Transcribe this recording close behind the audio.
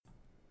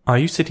Are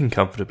you sitting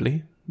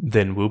comfortably?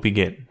 Then we'll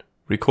begin.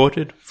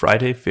 Recorded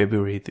Friday,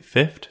 February the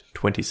 5th,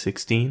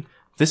 2016.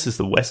 This is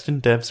the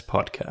Western Devs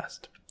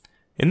Podcast.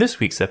 In this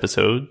week's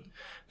episode,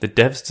 the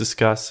devs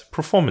discuss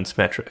performance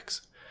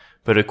metrics,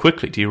 but are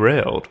quickly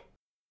derailed.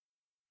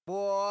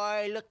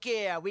 Boy, look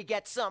here, we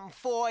got something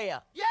for you.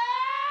 Yeah!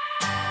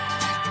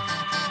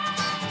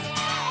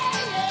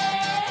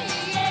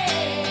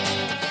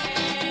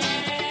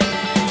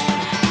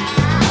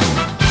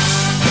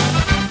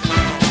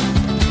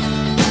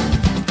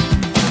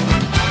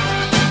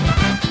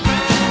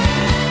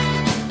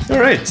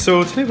 Alright,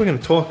 so today we're going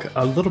to talk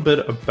a little bit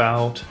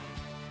about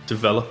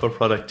developer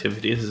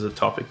productivity. This is a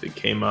topic that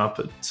came up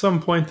at some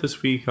point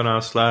this week on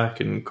our Slack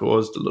and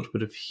caused a little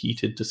bit of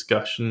heated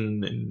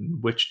discussion in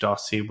which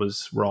Darcy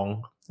was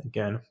wrong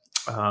again.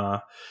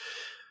 But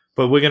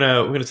we're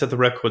gonna set the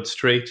record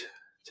straight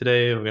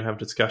today. We're gonna have a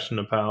discussion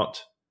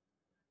about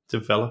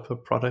developer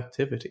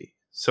productivity.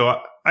 So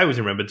I always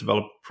remember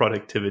developer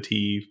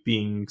productivity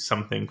being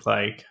something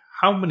like,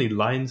 how many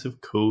lines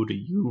of code are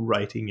you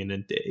writing in a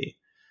day?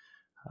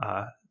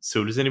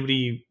 So does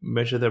anybody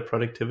measure their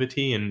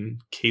productivity in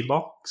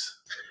K-logs?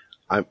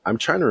 I'm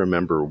trying to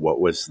remember what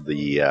was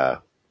the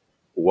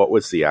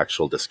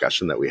actual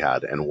discussion that we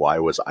had, and why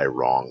was I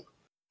wrong?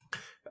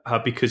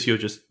 Because you're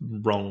just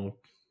wrong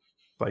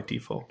by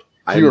default.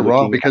 You were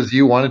wrong because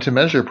you wanted to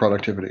measure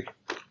productivity.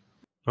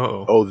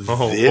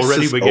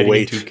 Already we're getting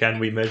into can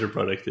we measure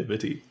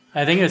productivity?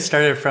 I think it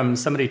started from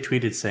somebody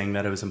tweeted saying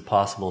that it was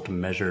impossible to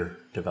measure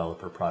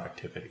developer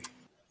productivity.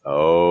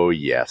 Oh,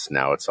 yes.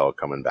 Now it's all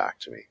coming back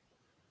to me.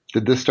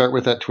 Did this start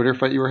with that Twitter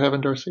fight you were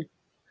having, Darcy?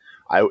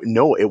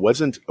 No, it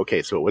wasn't.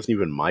 Okay, so it wasn't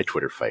even my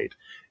Twitter fight.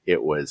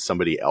 It was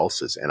somebody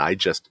else's, and I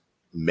just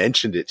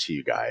mentioned it to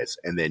you guys,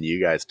 and then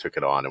you guys took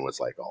it on and was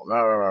like, oh,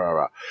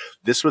 no.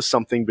 This was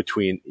something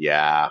between,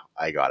 yeah,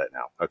 I got it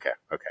now. Okay.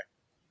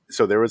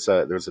 So there was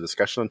a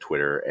discussion on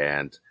Twitter,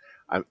 and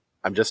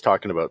I'm just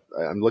talking about,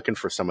 I'm looking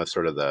for some of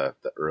sort of the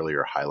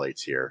earlier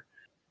highlights here.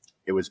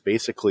 It was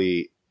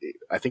basically,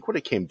 I think what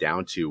it came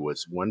down to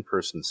was one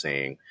person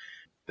saying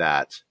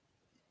that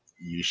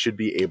you should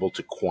be able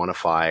to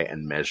quantify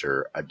and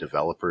measure a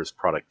developer's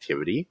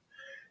productivity,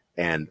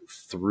 and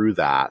through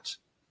that,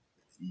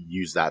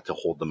 use that to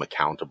hold them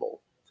accountable.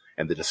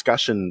 And the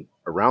discussion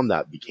around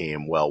that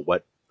became, well,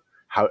 what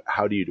are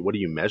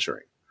you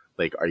measuring?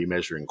 Like, are you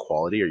measuring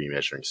quality? Are you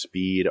measuring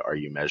speed? Are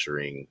you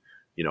measuring,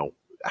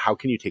 how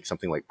can you take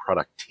something like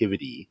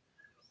productivity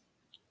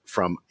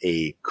from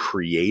a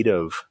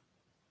creative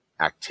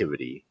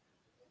activity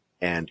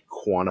and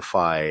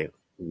quantify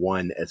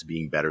one as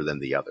being better than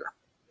the other?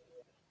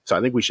 So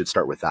I think we should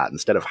start with that.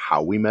 Instead of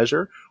how we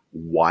measure,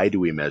 why do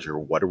we measure?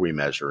 What are we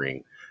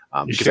measuring?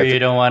 You sure you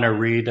don't want to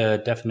read a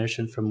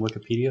definition from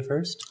Wikipedia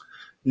first?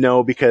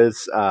 No,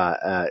 because,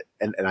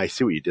 and I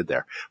see what you did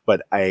there,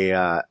 but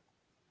I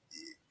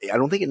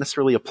don't think it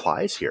necessarily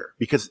applies here,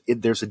 because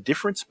there's a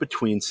difference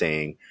between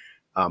saying,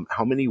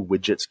 how many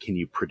widgets can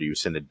you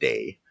produce in a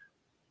day,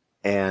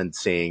 and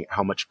saying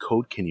how much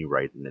code can you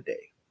write in a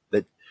day.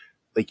 That,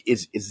 like,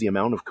 is the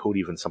amount of code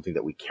even something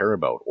that we care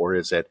about? Or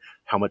is it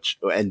how much,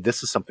 and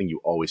this is something you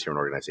always hear in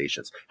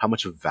organizations, how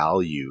much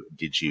value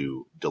did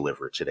you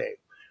deliver today?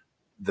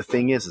 The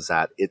thing is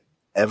that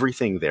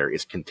everything there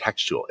is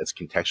contextual. It's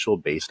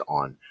contextual based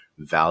on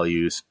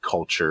values,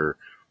 culture,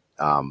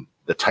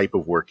 the type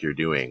of work you're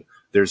doing.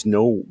 There's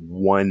no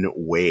one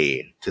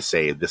way to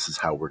say this is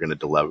how we're going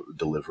to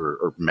deliver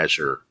or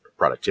measure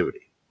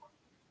productivity.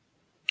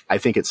 I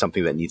think it's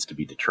something that needs to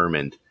be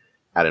determined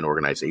at an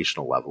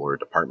organizational level or a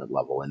department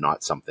level, and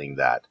not something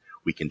that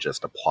we can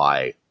just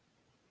apply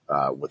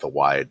with a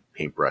wide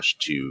paintbrush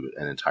to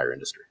an entire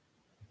industry.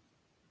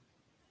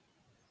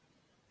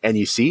 And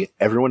you see,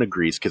 everyone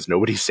agrees because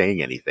nobody's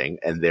saying anything,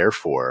 and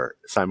therefore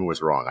Simon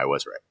was wrong. I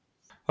was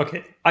right.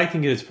 Okay, I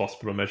think it is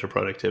possible to measure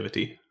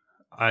productivity.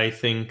 I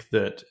think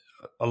that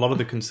a lot of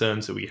the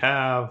concerns that we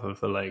have of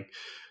the like,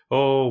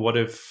 oh, what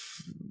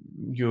if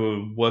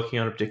you're working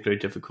on a particularly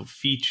difficult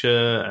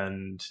feature,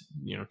 and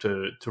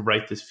to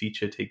write this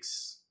feature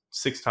takes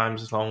 6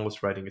 times as long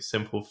as writing a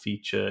simple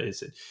feature?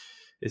 Is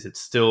it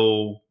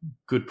still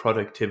good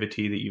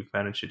productivity that you've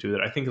managed to do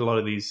that? I think a lot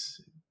of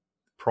these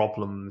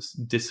problems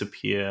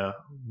disappear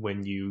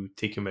when you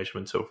take your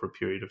measurements over a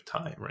period of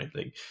time, right?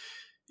 Like,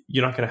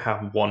 you're not going to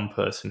have one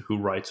person who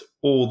writes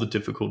all the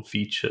difficult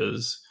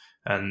features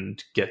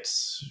and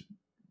gets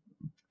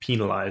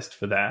penalized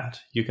for that.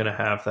 You're going to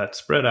have that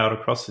spread out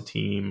across the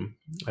team,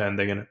 and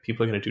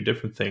people are going to do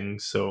different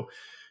things. So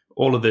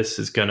all of this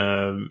is going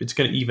to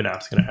even out,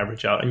 it's going to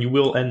average out, and you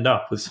will end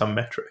up with some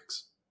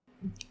metrics.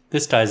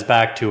 This ties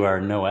back to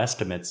our no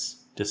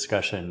estimates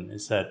discussion,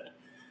 is that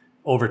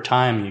over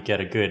time you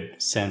get a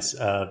good sense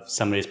of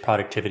somebody's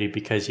productivity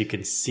because you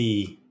can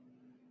see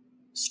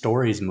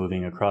stories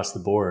moving across the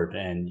board,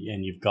 and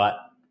you've got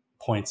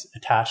points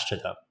attached to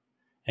them.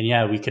 And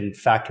yeah, we can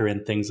factor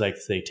in things like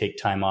they take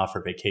time off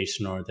for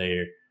vacation, or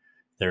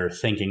they're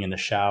thinking in the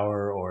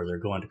shower, or they're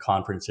going to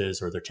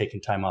conferences, or they're taking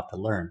time off to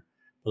learn.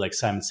 But like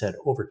Simon said,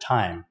 over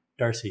time,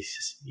 Darcy,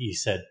 you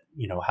said,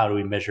 how do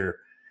we measure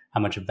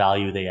how much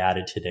value they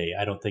added today.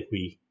 I don't think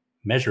we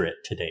measure it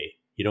today.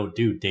 You don't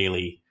do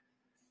daily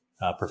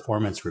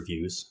performance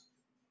reviews.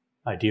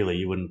 Ideally,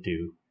 you wouldn't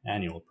do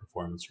annual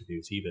performance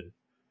reviews even,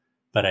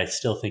 but I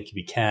still think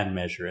we can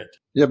measure it.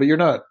 Yeah, but you're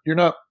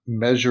not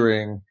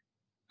measuring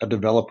a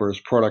developer's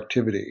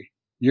productivity.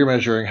 You're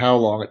measuring how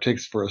long it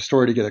takes for a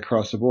story to get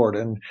across the board.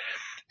 And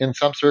in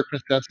some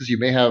circumstances, you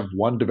may have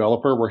one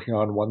developer working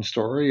on one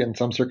story. In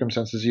some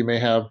circumstances, you may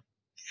have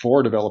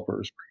 4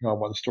 developers working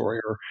on one story,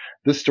 or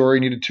this story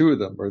needed 2 of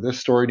them, or this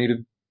story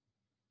needed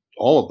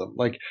all of them.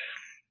 Like,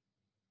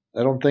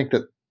 I don't think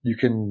that you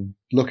can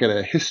look at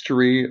a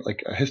history,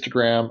 like a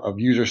histogram of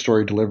user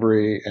story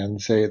delivery, and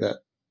say that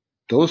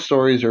those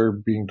stories are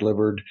being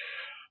delivered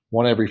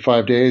one every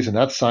 5 days, and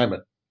that's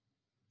Simon.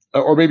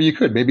 Or maybe you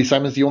could. Maybe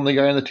Simon's the only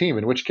guy on the team,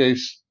 in which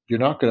case you're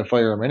not going to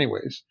fire him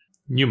anyways.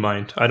 You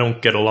might. I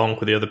don't get along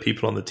with the other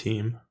people on the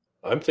team.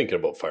 I'm thinking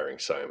about firing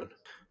Simon.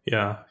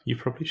 Yeah, you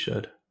probably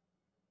should.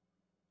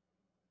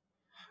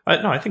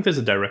 I think there's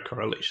a direct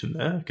correlation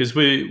there, because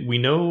we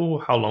know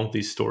how long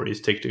these stories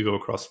take to go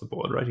across the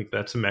board, right? I think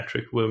that's a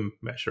metric we're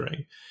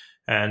measuring.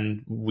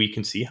 And we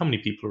can see how many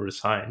people are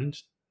assigned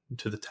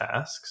to the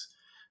tasks.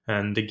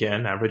 And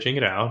again, averaging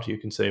it out, you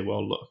can say,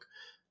 well, look,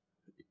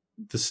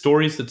 the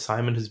stories that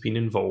Simon has been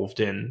involved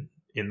in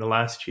the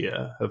last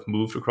year have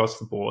moved across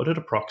the board at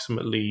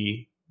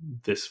approximately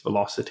this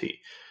velocity.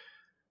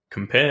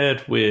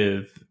 Compared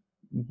with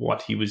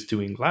what he was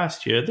doing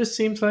last year, this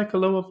seems like a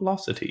lower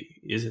velocity.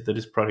 Is it that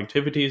his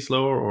productivity is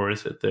lower, or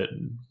is it that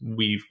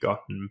we've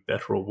gotten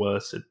better or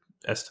worse at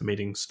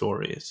estimating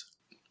stories?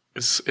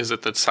 Is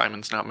it that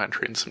Simon's now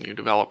mentoring some new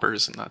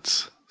developers and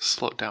that's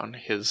slowed down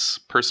his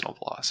personal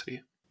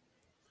velocity?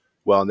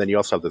 Well, and then you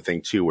also have the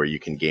thing too where you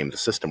can game the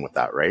system with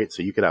that, right?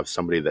 So you could have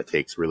somebody that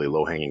takes really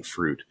low-hanging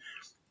fruit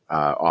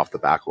off the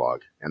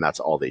backlog, and that's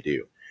all they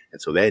do.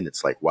 And so then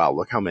it's like, wow,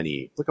 look how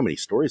many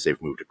stories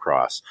they've moved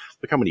across.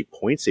 Look how many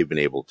points they've been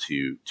able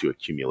to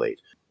accumulate.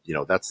 You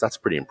know, that's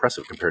pretty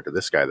impressive compared to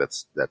this guy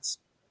that's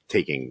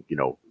taking,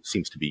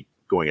 seems to be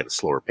going at a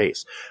slower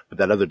pace. But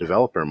that other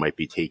developer might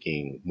be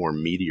taking more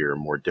meatier,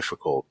 more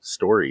difficult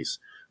stories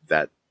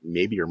that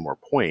maybe are more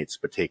points,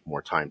 but take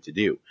more time to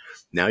do.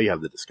 Now you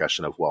have the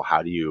discussion of, well,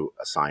 how do you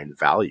assign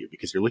value?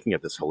 Because you're looking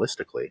at this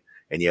holistically,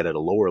 and yet at a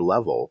lower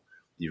level,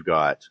 you've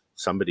got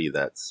somebody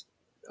that's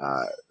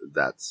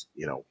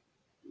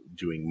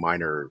doing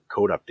minor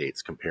code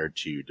updates compared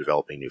to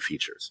developing new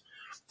features.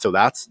 So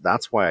that's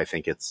why I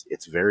think it's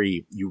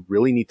very, you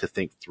really need to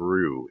think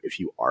through, if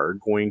you are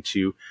going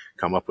to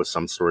come up with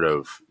some sort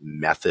of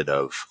method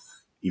of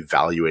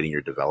evaluating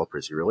your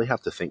developers, you really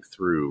have to think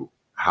through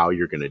how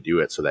you're going to do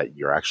it so that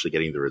you're actually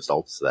getting the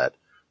results that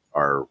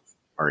are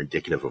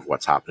indicative of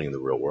what's happening in the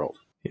real world.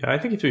 Yeah, I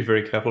think you have to be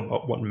very careful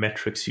about what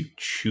metrics you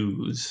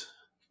choose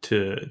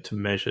to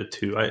measure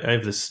to. I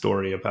have this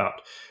story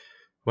about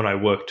when I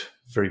worked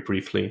very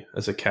briefly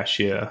as a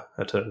cashier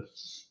at a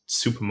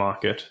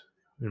supermarket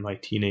in my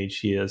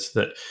teenage years,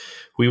 that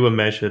we were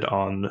measured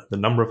on the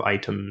number of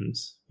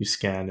items you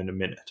scan in a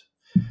minute.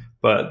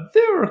 But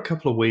there are a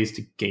couple of ways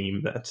to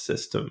game that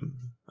system,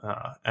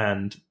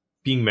 and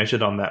being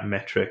measured on that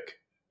metric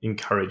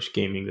encouraged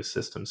gaming the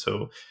system.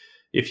 So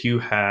if you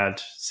had,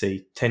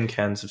 say, 10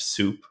 cans of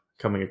soup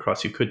coming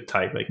across, you could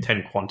type like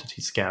 10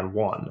 quantity scan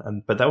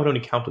 1, but that would only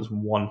count as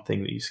one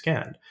thing that you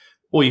scanned.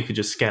 Or you could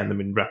just scan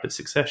them in rapid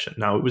succession.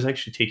 Now, it would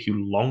actually take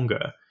you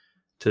longer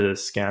to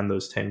scan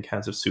those 10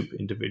 cans of soup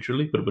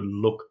individually, but it would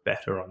look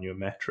better on your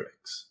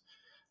metrics.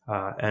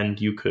 And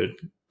you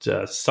could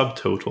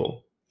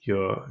subtotal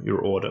your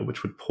order,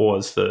 which would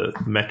pause the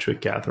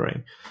metric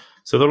gathering.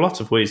 So there are lots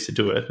of ways to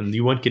do it, and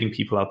you weren't getting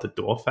people out the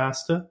door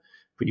faster,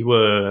 but you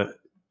were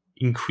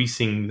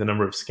increasing the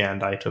number of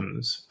scanned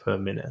items per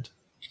minute.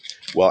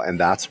 Well, and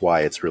that's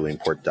why it's really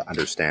important to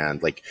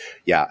understand, like,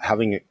 yeah,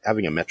 having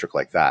a metric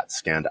like that,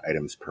 scanned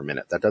items per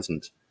minute, that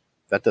doesn't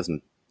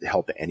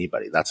help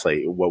anybody. That's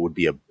like, what would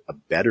be a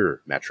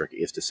better metric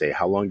is to say,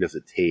 how long does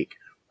it take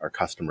our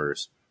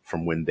customers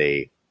from when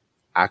they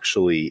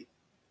actually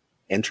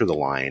enter the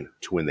line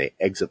to when they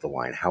exit the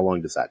line? How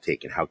long does that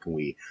take, and how can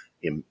we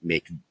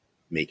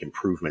make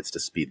improvements to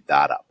speed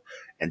that up?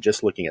 And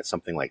just looking at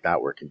something like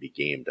that where it can be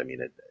gamed, I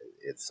mean,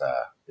 it's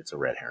a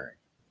red herring.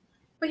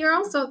 But you're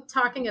also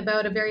talking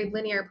about a very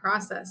linear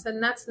process,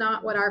 and that's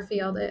not what our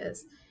field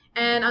is.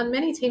 And on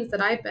many teams that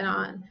I've been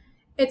on,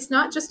 it's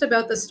not just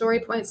about the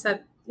story points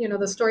that,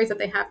 the stories that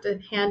they have to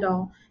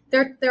handle.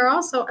 There are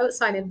also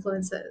outside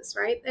influences,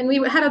 right? And we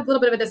had a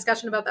little bit of a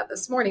discussion about that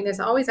this morning. There's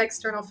always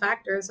external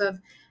factors of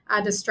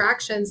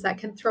distractions that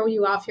can throw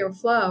you off your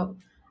flow.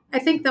 I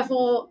think the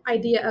whole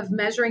idea of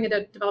measuring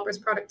a developer's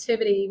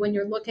productivity when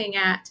you're looking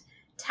at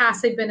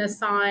tasks they've been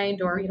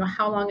assigned, or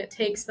how long it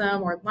takes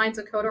them, or lines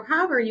of code, or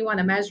however you want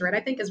to measure it, I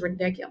think is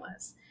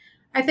ridiculous.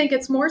 I think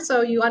it's more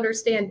so you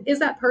understand, is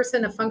that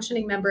person a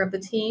functioning member of the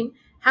team?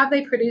 Have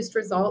they produced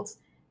results?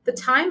 The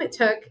time it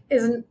took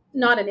is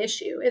not an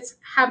issue. It's,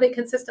 have they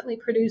consistently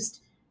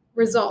produced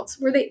results?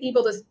 Were they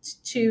able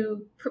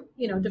to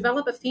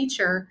develop a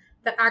feature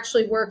that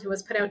actually worked and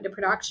was put out into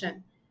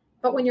production?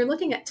 But when you're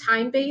looking at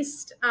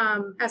time-based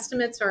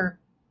estimates or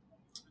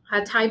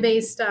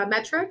time-based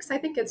metrics, I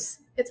think it's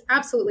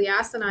absolutely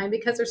asinine,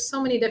 because there's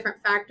so many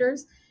different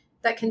factors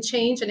that can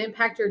change and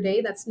impact your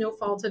day. That's no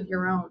fault of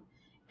your own.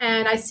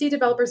 And I see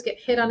developers get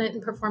hit on it in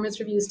performance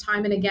reviews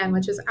time and again,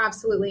 which is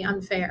absolutely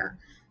unfair.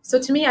 So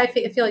to me, I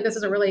feel like this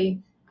is a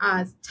really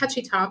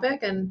touchy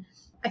topic. And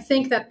I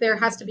think that there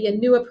has to be a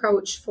new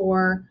approach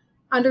for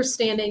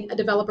understanding a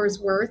developer's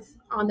worth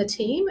on the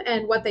team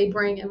and what they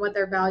bring and what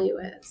their value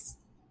is.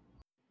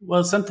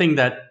 Well, something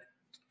that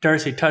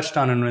Darcy touched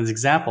on in his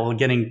example,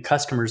 getting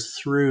customers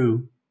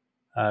through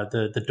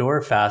the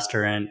door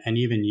faster, and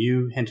even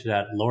you hinted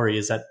at, Lori,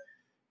 is that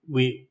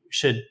we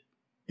should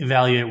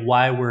evaluate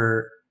why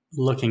we're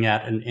looking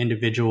at an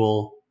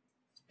individual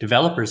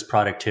developer's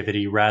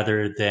productivity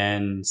rather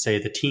than, say,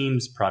 the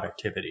team's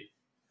productivity.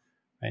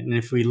 Right? And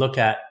if we look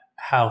at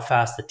how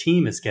fast the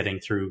team is getting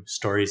through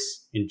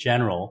stories in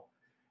general,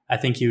 I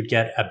think you'd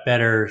get a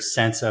better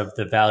sense of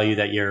the value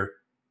that you're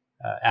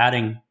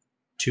adding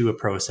to a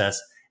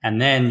process. And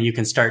then you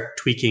can start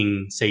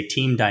tweaking, say,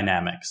 team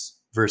dynamics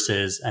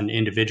versus an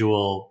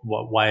individual.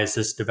 Why is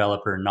this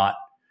developer not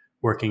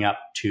working up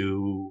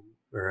to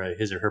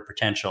his or her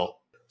potential?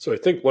 So I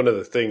think one of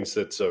the things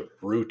that's a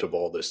root of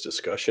all this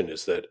discussion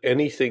is that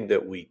anything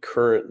that we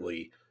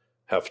currently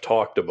have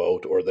talked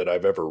about or that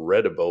I've ever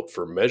read about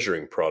for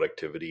measuring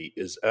productivity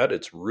is at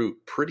its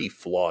root pretty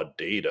flawed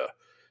data.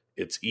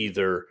 It's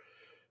either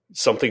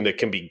something that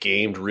can be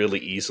gamed really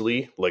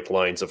easily, like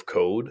lines of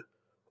code,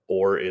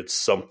 or it's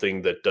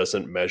something that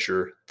doesn't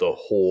measure the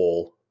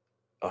whole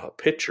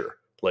picture,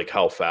 like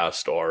how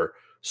fast are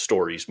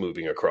stories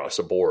moving across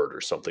a board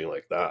or something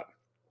like that.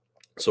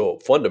 So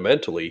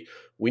fundamentally,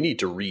 we need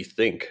to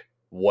rethink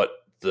what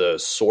the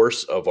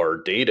source of our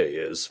data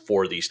is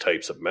for these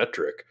types of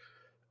metric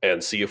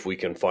and see if we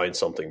can find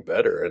something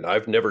better. And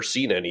I've never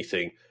seen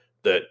anything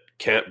that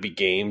can't be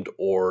gamed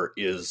or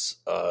is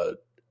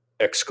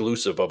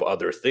exclusive of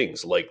other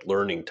things like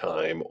learning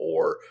time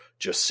or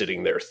just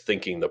sitting there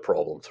thinking the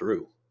problem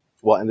through.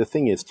 Well, and the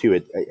thing is too,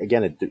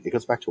 it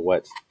goes back to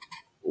what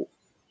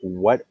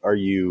are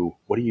you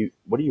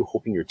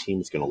hoping your team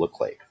is going to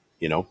look like?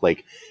 You know,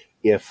 like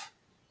if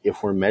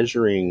we're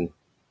measuring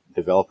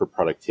developer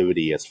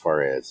productivity as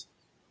far as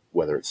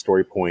whether it's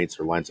story points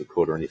or lines of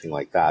code or anything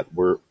like that,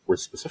 we're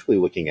specifically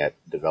looking at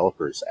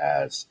developers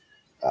as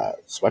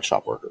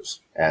sweatshop workers,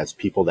 as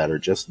people that are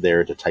just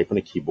there to type on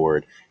a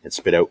keyboard and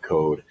spit out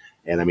code.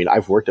 And I mean,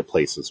 I've worked at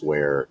places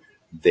where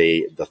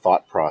the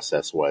thought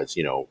process was,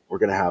 you know, we're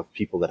going to have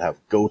people that have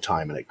go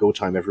time, and at go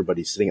time,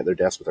 everybody's sitting at their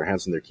desk with their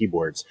hands on their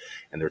keyboards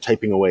and they're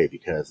typing away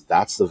because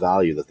that's the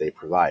value that they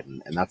provide.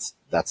 And that's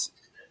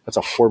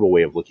a horrible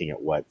way of looking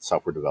at what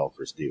software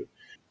developers do.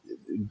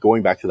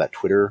 Going back to that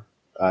Twitter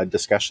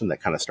discussion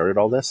that kind of started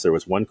all this, there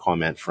was one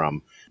comment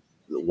from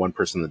one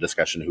person in the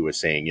discussion who was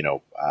saying, you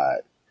know,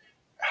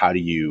 how do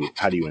you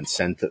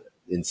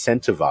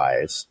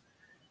incentivize?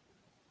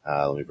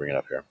 Let me bring it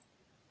up here.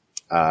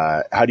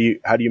 How do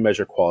you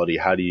measure quality?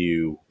 How do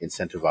you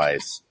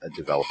incentivize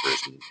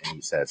developers? And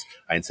he says,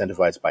 I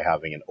incentivize by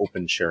having an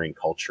open sharing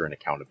culture and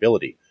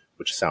accountability,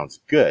 which sounds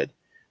good.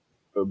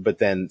 But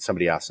then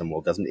somebody asks him,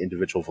 well, doesn't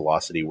individual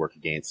velocity work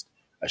against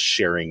a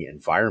sharing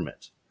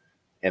environment?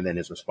 And then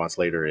his response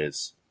later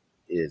is,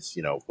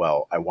 you know,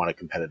 well, I want a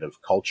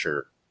competitive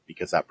culture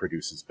because that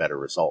produces better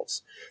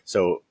results.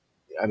 So,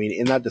 I mean,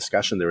 in that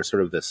discussion, there was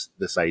sort of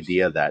this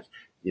idea that,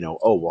 you know,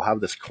 oh, we'll have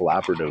this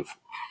collaborative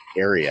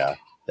area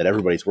that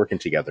everybody's working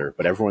together,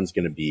 but everyone's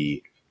going to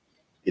be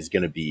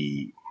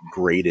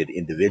graded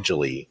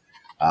individually,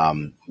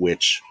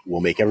 which will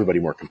make everybody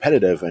more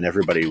competitive and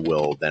everybody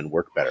will then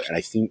work better. And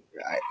I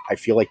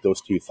feel like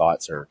those two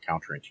thoughts are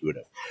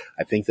counterintuitive.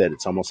 I think that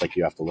it's almost like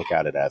you have to look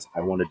at it as,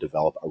 I want to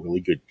develop a really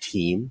good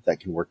team that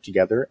can work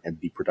together and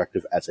be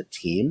productive as a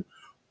team,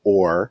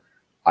 or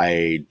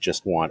I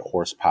just want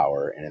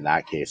horsepower. And in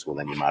that case, well,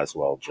 then you might as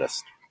well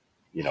just,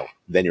 you know,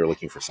 then you're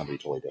looking for somebody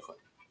totally different.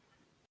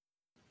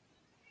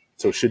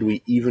 So should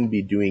we even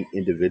be doing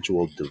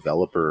individual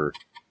developer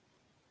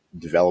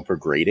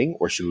grading,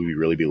 or should we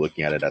really be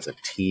looking at it as a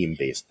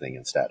team-based thing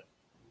instead?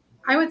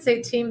 I would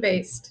say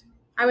team-based.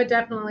 I would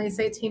definitely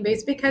say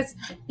team-based, because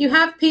you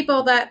have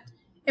people that,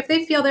 if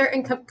they feel they're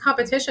in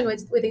competition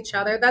with each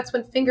other, that's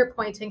when finger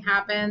pointing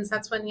happens.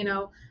 That's when,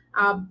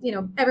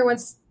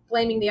 everyone's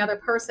blaming the other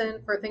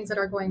person for things that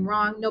are going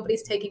wrong.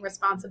 Nobody's taking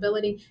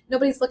responsibility.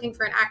 Nobody's looking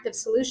for an active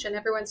solution.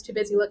 Everyone's too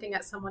busy looking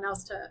at someone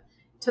else to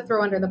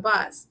throw under the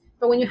bus.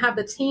 But when you have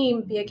the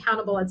team be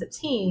accountable as a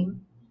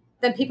team,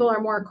 then people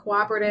are more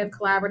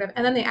collaborative,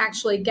 and then they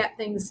actually get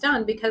things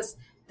done because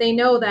they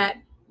know that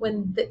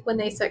when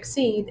they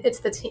succeed,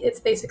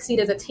 they succeed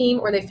as a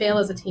team or they fail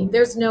as a team.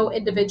 There's no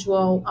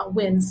individual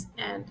wins,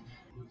 and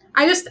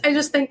I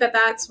just think that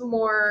that's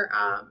more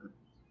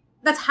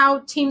that's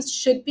how teams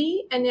should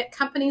be, and yet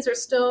companies are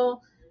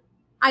still.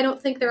 I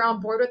don't think they're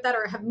on board with that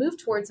or have moved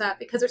towards that,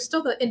 because there's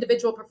still the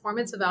individual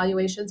performance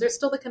evaluations. There's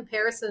still the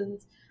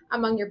comparisons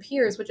among your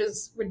peers, which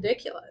is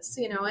ridiculous,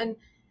 and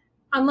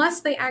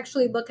unless they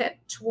actually look at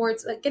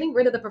towards getting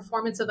rid of the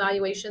performance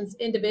evaluations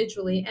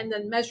individually and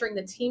then measuring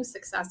the team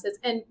successes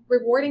and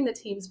rewarding the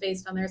teams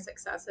based on their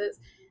successes,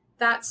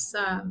 that's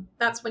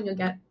when you'll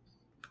get,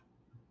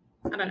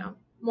 I don't know,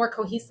 more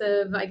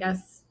cohesive, I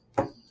guess.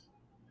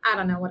 I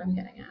don't know what I'm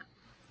getting at.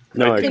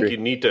 No, I think agree. you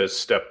need to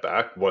step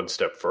back one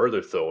step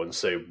further, though, and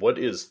say, what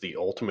is the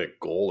ultimate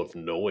goal of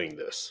knowing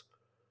this?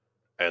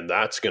 And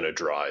that's going to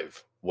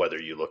drive whether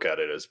you look at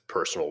it as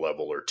personal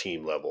level or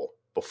team level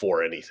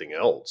before anything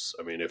else.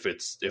 I mean, if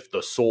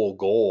the sole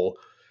goal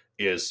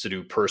is to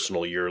do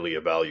personal yearly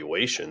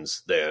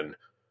evaluations, then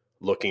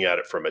looking at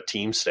it from a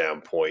team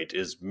standpoint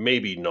is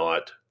maybe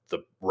not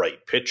the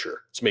right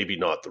picture. It's maybe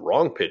not the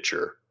wrong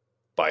picture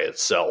by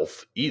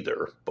itself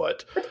either,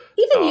 but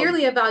even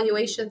yearly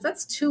evaluations,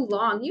 that's too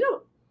long.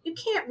 You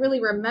can't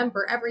really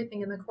remember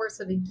everything in the course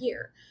of a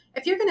year.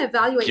 If you're going to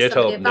evaluate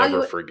somebody, GitHub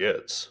never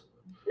forgets.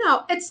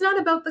 No, it's not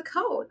about the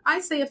code. I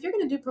say if you're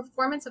going to do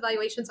performance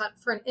evaluations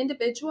for an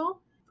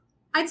individual,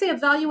 I'd say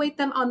evaluate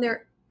them on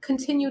their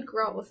continued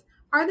growth.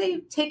 Are they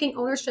taking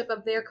ownership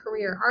of their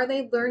career? Are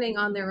they learning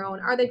on their own?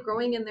 Are they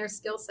growing in their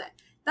skill set?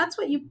 That's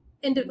what you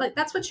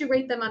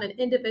rate them on an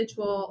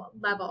individual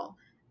level.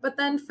 But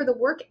then for the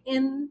work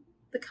in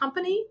the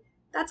company,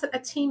 that's a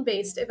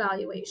team-based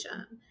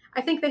evaluation.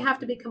 I think they have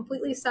to be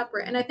completely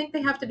separate, and I think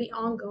they have to be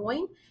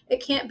ongoing.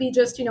 It can't be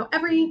just,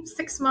 every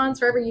 6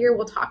 months or every year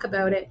we'll talk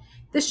about it.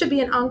 This should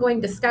be an ongoing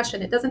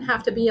discussion. It doesn't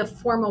have to be a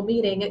formal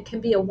meeting. It can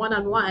be a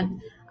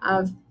one-on-one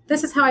of,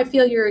 this is how I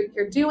feel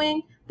you're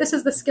doing. This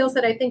is the skills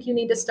that I think you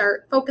need to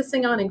start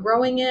focusing on and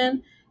growing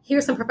in.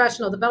 Here's some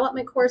professional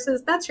development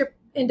courses. That's your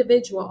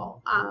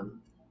individual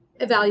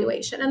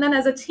evaluation. And then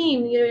as a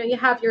team, you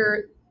have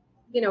your,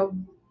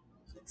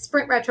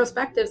 sprint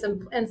retrospectives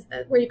and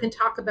where you can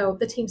talk about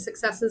the team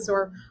successes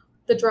or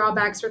the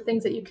drawbacks or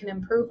things that you can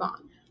improve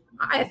on.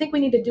 I think we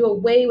need to do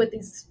away with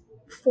these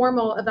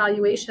formal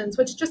evaluations,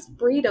 which just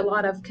breed a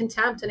lot of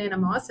contempt and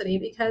animosity,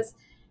 because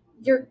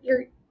you're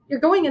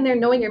going in there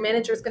knowing your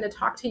manager is going to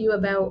talk to you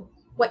about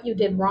what you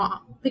did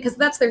wrong, because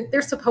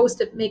they're supposed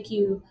to make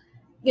you,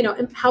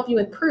 help you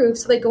improve.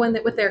 So they go in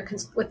there with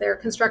their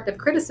constructive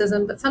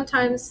criticism, but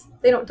sometimes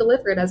they don't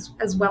deliver it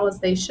as well as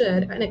they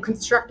should in a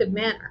constructive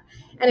manner.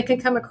 And it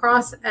can come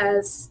across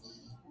as,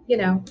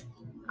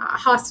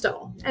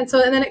 hostile. And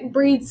then it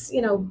breeds,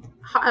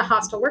 a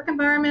hostile work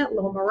environment,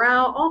 low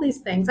morale, all these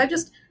things. I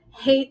just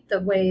hate the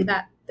way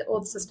that the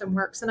old system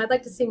works. And I'd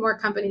like to see more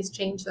companies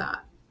change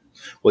that.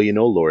 Well,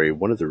 Lori,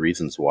 one of the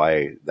reasons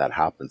why that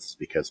happens is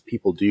because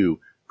people do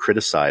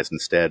criticize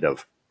instead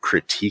of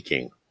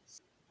critiquing,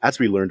 as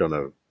we learned on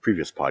a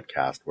previous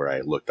podcast where I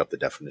looked up the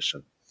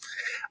definition.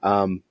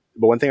 But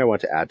one thing I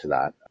want to add to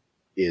that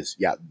is,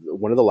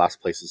 one of the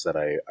last places that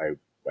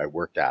I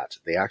worked at,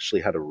 they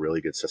actually had a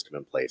really good system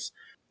in place.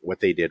 What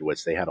they did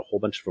was they had a whole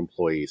bunch of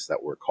employees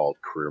that were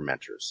called career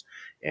mentors.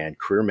 And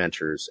career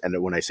mentors,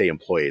 and when I say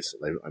employees,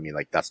 I mean,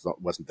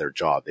 wasn't their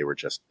job. They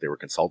were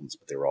consultants,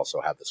 but they also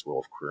had this role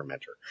of career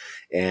mentor.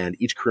 And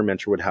each career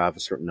mentor would have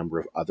a certain number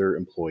of other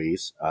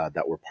employees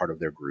that were part of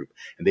their group.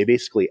 And they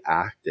basically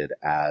acted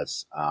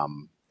as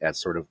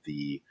sort of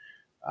the,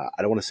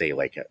 I don't want to say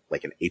like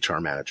an HR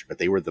manager, but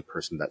they were the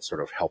person that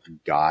sort of helped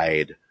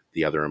guide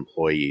the other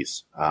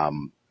employees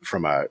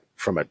from a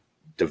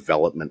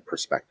development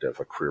perspective,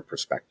 a career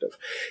perspective.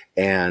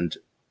 And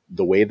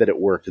the way that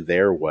it worked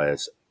there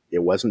was,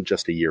 it wasn't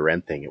just a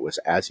year-end thing. It was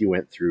as you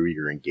went through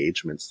your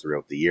engagements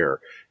throughout the year,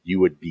 you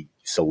would be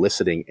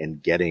soliciting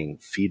and getting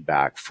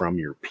feedback from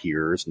your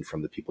peers and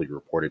from the people you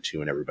reported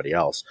to and everybody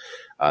else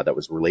that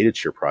was related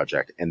to your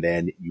project. And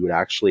then you would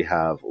actually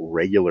have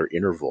regular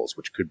intervals,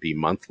 which could be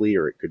monthly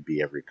or it could be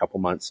every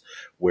couple months,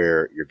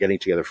 where you're getting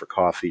together for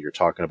coffee, you're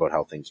talking about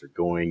how things are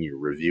going, you're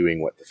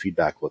reviewing what the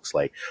feedback looks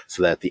like,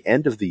 so that at the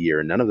end of the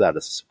year, none of that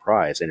is a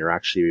surprise, and you're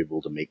actually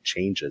able to make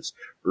changes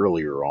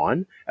earlier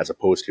on, as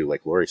opposed to,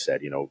 like Lori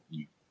said,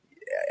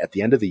 at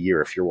the end of the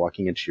year, if you're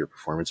walking into your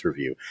performance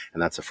review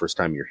and that's the first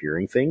time you're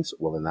hearing things,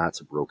 well, then that's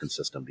a broken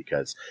system,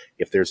 because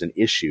if there's an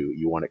issue,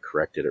 you want it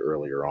corrected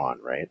earlier on,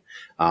 right?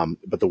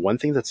 But the one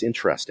thing that's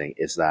interesting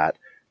is that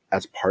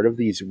as part of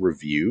these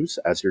reviews,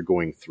 as you're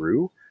going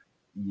through,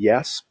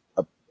 yes,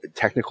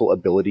 technical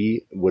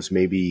ability was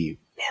maybe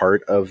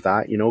part of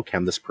that.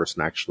 Can this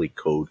person actually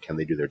code? Can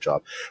they do their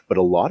job? But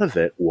a lot of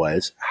it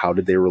was, how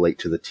did they relate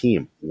to the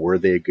team? Were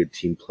they a good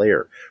team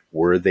player?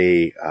 Were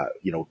they,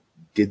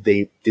 did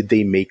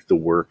they make the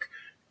work?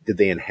 Did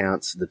they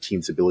enhance the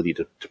team's ability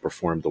to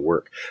perform the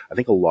work? I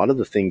think a lot of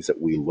the things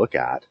that we look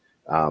at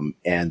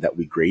and that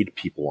we grade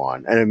people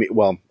on, and I mean,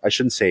 well, I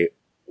shouldn't say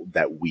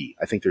that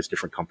I think there's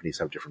different companies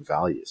have different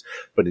values,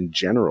 but in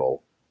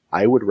general,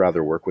 I would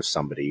rather work with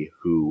somebody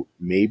who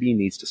maybe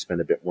needs to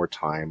spend a bit more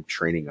time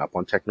training up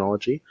on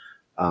technology,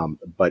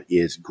 but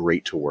is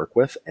great to work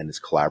with and is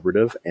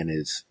collaborative and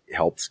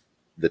helps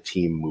the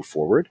team move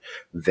forward,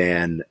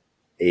 than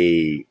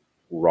a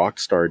rock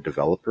star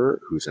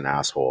developer who's an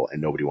asshole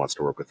and nobody wants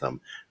to work with him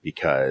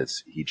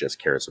because he just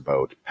cares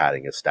about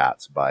padding his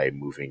stats by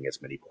moving as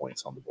many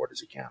points on the board as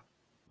he can.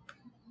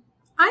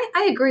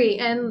 I agree.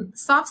 And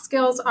soft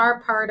skills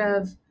are part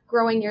of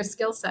growing your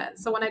skill set.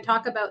 So when I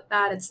talk about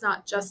that, it's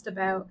not just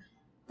about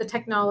the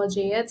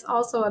technology, it's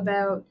also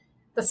about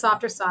the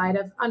softer side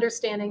of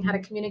understanding how to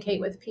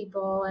communicate with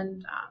people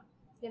and,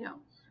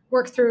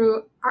 work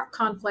through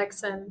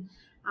conflicts and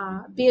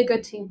be a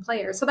good team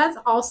player. So that's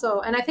also,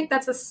 and I think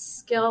that's a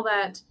skill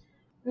that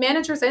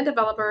managers and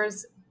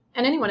developers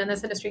and anyone in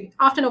this industry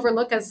often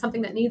overlook as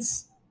something that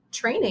needs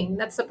training.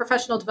 That's a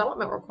professional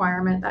development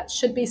requirement. That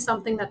should be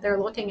something that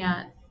they're looking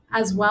at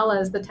as well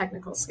as the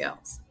technical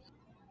skills.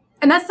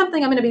 And that's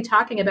something I'm going to be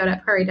talking about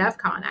at Prairie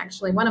DevCon,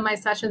 actually. One of my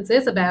sessions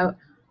is about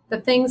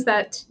the things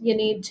that you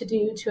need to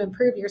do to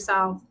improve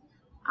yourself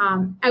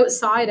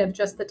outside of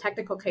just the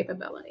technical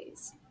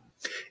capabilities.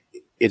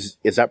 Is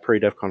that Prairie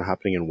DevCon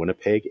happening in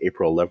Winnipeg,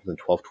 April 11th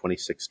and 12th,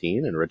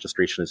 2016, and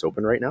registration is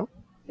open right now?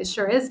 It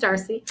sure is,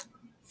 Darcy.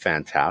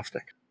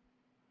 Fantastic.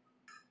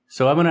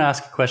 So I'm going to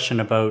ask a question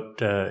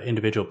about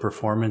individual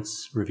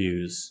performance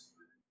reviews.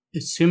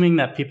 Assuming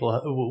that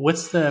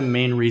what's the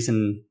main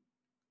reason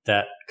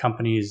that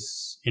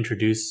companies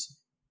introduce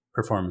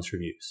performance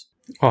reviews?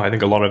 Oh, I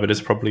think a lot of it is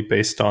probably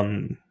based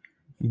on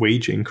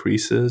wage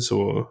increases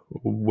or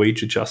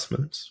wage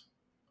adjustments.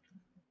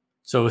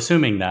 So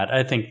assuming that,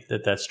 I think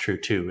that that's true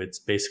too. It's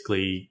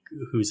basically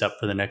who's up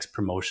for the next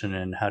promotion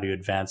and how do you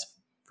advance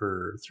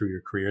through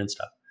your career and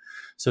stuff.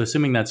 So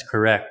assuming that's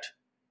correct,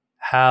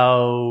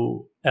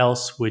 how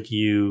else would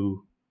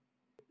you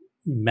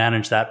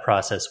manage that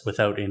process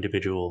without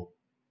individual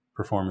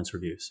performance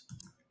reviews?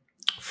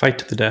 Fight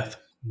to the death.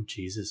 Oh,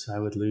 Jesus, I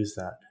would lose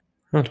that.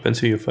 Well, it depends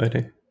who you're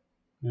fighting.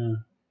 Yeah.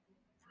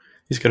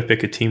 He's got to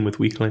pick a team with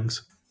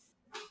weaklings.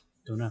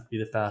 Don't have to be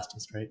the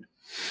fastest, right?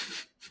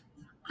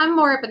 I'm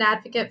more of an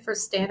advocate for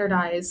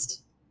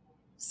standardized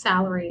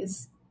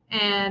salaries.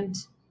 And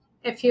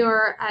if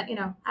you're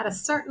at a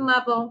certain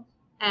level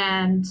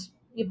and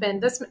you've been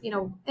this,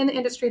 in the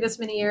industry this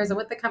many years and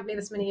with the company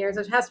this many years,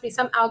 there has to be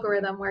some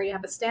algorithm where you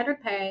have a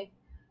standard pay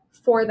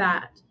for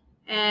that.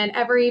 And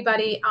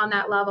everybody on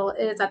that level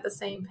is at the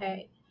same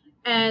pay.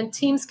 And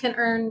teams can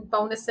earn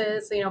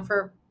bonuses,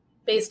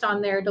 based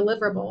on their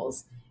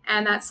deliverables.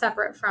 And that's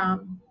separate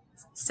from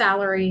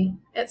salary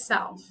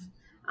itself.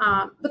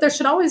 But there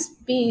should always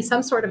be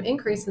some sort of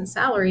increase in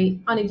salary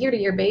on a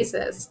year-to-year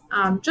basis,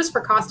 just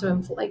for cost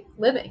of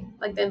living,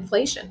 like the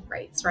inflation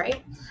rates,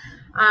 right?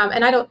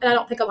 And I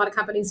don't think a lot of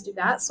companies do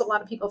that. So a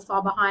lot of people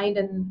fall behind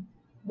in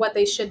what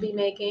they should be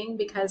making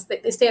because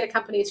they stay at a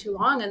company too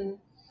long and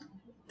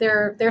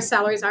their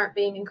salaries aren't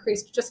being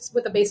increased just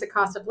with the basic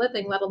cost of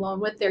living, let alone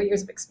with their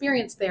years of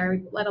experience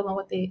there, let alone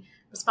with the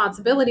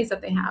responsibilities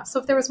that they have. So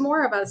if there was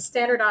more of a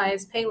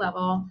standardized pay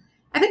level,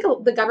 I think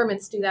the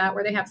governments do that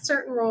where they have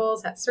certain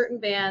rules at certain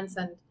bands.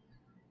 And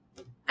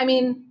I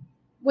mean,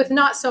 with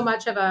not so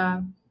much of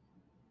a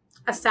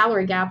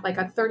salary gap, like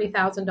a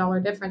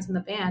 $30,000 difference in the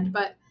band,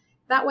 but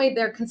that way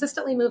they're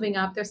consistently moving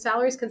up, their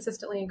salary's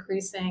consistently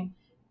increasing,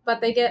 but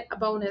they get a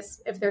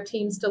bonus if their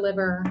teams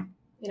deliver,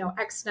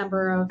 X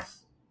number of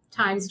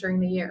times during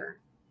the year.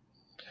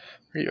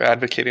 Are you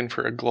advocating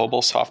for a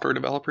global software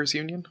developers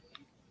union?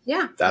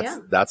 Yeah.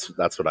 That's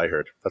what I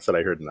heard. That's what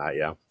I heard in that,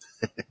 yeah.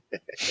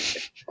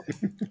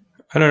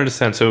 I don't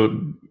understand. So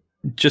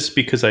just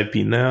because I've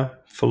been there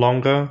for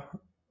longer,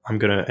 I'm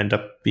going to end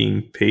up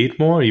being paid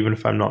more, even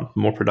if I'm not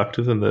more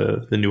productive than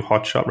the new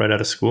hotshot right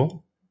out of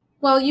school?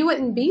 Well, you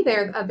wouldn't be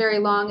there very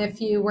long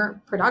if you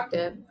weren't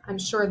productive. I'm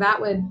sure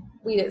that would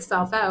weed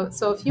itself out.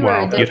 So if you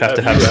were you'd have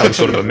to have some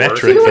sort of a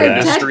metric for that.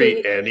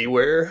 Industry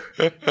anywhere.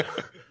 If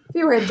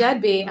you were a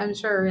deadbeat, I'm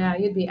sure,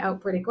 you'd be out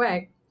pretty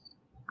quick.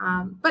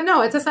 But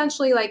no, it's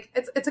essentially like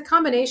it's a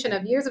combination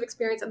of years of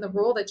experience and the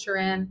role that you're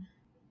in,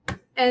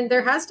 and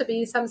there has to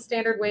be some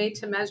standard way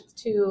to measure.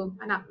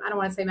 I don't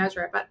want to say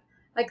measure it, but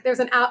like there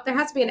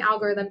has to be an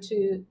algorithm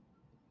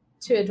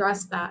to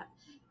address that,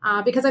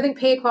 because I think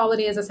pay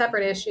equality is a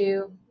separate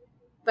issue,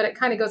 but it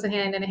kind of goes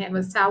hand in hand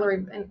with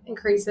salary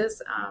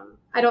increases.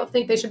 I don't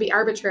think they should be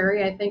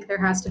arbitrary. I think there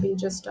has to be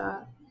just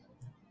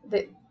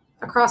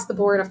across the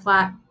board a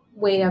flat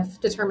way of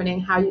determining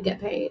how you get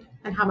paid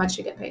and how much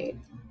you get paid.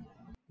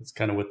 That's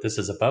kind of what this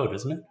is about,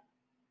 isn't it?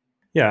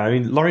 Yeah, I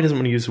mean, Laurie doesn't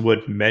want to use the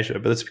word measure,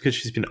 but that's because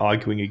she's been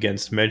arguing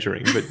against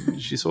measuring.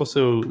 But she's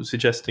also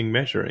suggesting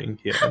measuring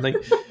here. Like,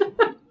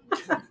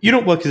 you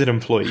don't work as an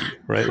employee,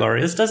 right,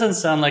 Laurie? This doesn't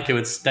sound like it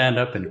would stand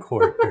up in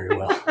court very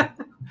well.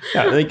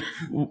 Yeah, like,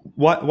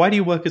 why do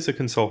you work as a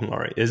consultant,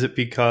 Laurie? Is it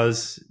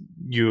because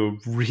you're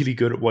really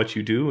good at what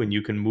you do and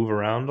you can move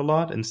around a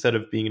lot instead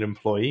of being an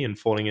employee and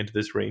falling into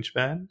this range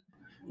band?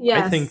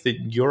 Yes. I think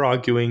that you're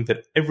arguing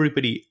that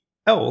everybody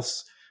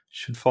else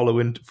should fall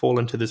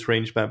into this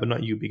range band, but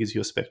not you because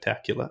you're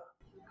spectacular.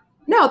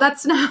 No,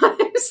 that's not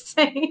what I'm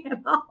saying at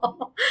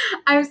all.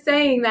 I'm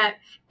saying that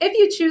if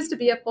you choose to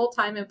be a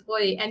full-time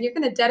employee and you're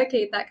going to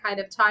dedicate that kind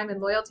of time and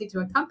loyalty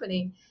to a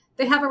company,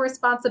 they have a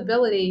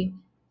responsibility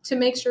to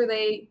make sure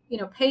they,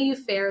 pay you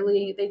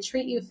fairly, they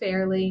treat you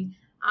fairly,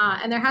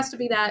 and there has to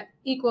be that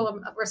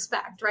equal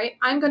respect, right?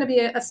 I'm going to be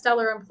a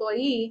stellar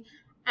employee,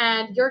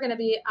 and you're going to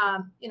be,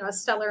 a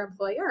stellar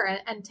employer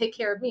and take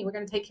care of me. We're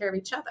going to take care of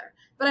each other.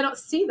 But I don't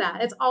see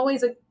that. It's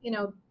always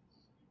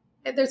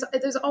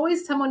there's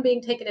always someone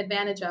being taken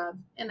advantage of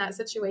in that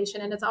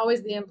situation, and it's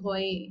always the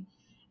employee.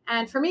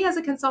 And for me as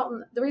a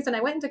consultant, the reason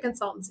I went into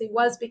consultancy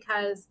was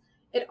because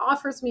it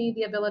offers me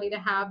the ability to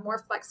have more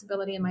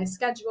flexibility in my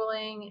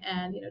scheduling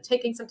and,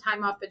 taking some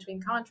time off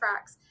between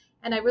contracts.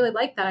 And I really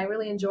like that. I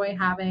really enjoy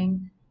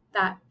having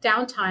that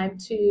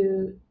downtime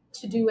to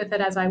do with it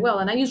as I will.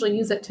 And I usually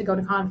use it to go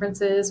to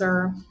conferences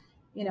or,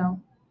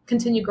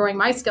 continue growing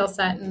my skill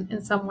set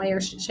in some way or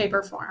shape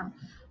or form.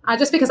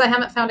 Just because I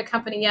haven't found a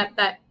company yet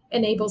that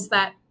enables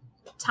that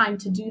time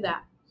to do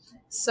that.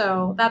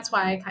 So that's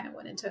why I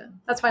went into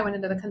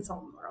the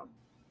consultant world.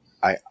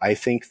 I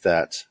think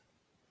that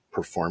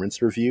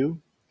performance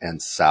review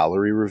and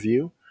salary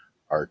review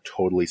are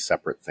totally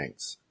separate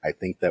things. I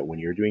think that when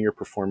you're doing your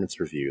performance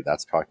review,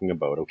 that's talking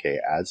about, okay,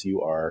 as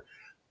you are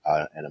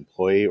an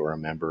employee or a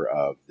member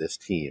of this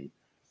team,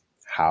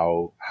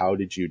 how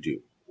did you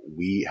do?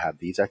 We have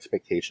these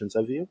expectations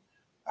of you.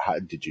 How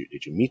did you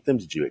meet them?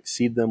 Did you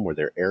exceed them? Were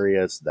there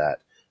areas that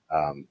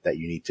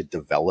you need to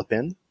develop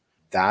in?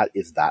 That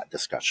is that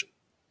discussion.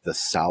 The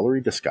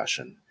salary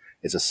discussion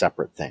is a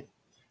separate thing.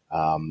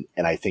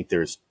 And I think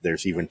there's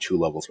even two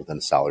levels within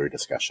a salary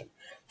discussion.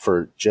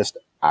 For just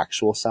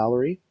actual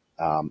salary,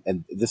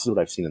 and this is what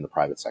I've seen in the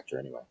private sector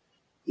anyway,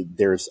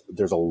 there's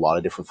a lot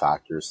of different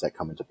factors that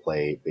come into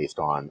play based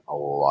on a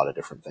lot of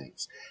different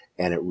things.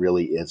 And it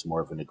really is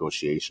more of a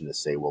negotiation to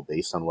say, well,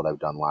 based on what I've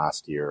done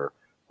last year,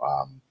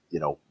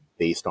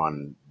 based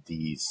on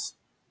these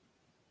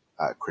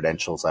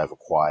credentials I've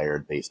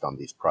acquired, based on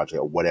these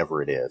projects,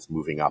 whatever it is,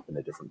 moving up in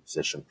a different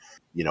position,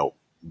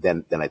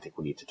 then I think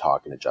we need to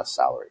talk and adjust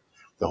salary.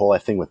 The whole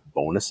thing with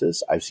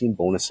bonuses, I've seen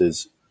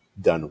bonuses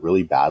done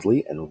really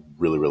badly and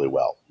really, really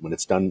well. When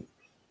it's done,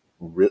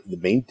 the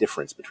main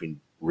difference between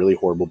really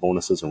horrible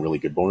bonuses and really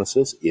good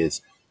bonuses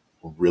is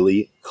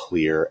really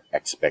clear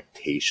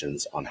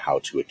expectations on how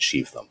to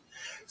achieve them.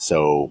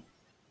 So,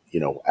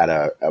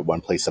 at one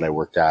place that I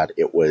worked at,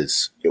 it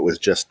was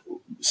just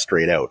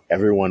straight out.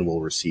 Everyone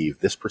will receive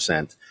this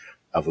 %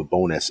 of a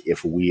bonus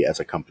if we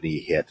as a company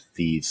hit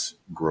these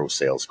gross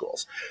sales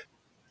goals.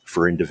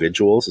 For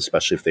individuals,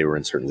 especially if they were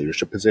in certain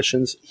leadership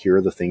positions, here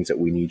are the things that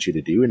we need you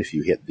to do. And if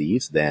you hit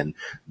these, then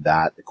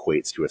that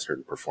equates to a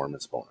certain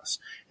performance bonus.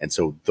 And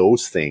so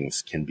those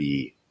things can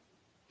be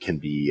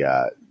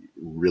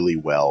really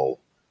well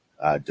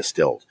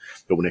distilled.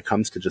 But when it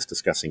comes to just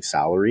discussing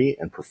salary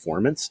and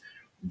performance,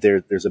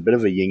 there's a bit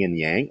of a yin and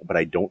yang, but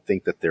I don't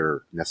think that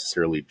they're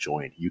necessarily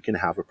joined. You can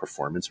have a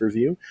performance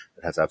review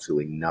that has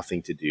absolutely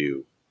nothing to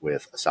do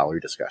with a salary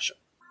discussion.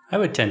 I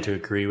would tend to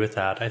agree with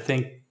that. I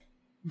think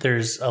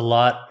there's a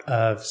lot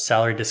of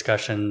salary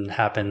discussion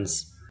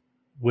happens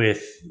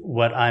with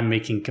what I'm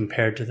making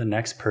compared to the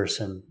next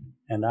person.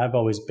 And I've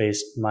always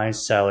based my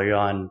salary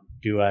on,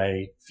 do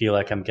I feel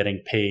like I'm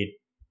getting paid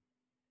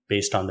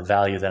based on the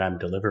value that I'm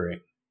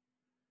delivering?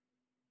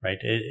 Right?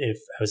 If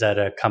I was at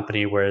a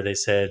company where they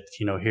said,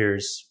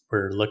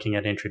 we're looking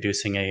at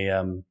introducing a,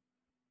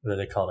 what do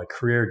they call it, a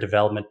career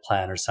development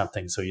plan or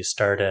something. So you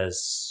start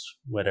as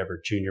whatever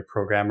junior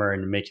programmer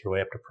and make your way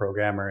up to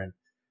programmer. And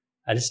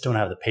I just don't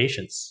have the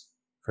patience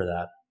for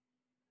that.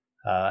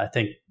 I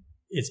think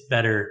it's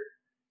better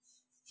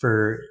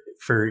for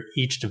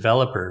each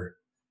developer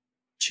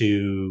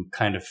to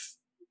kind of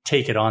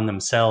take it on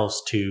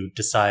themselves to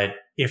decide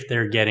if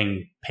they're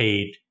getting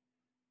paid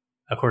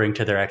according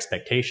to their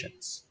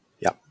expectations.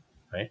 Yep.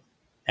 Right.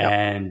 Yep.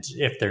 And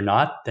if they're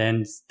not,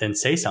 then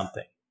say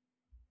something.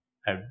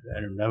 I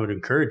would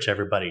encourage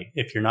everybody,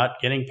 if you're not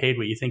getting paid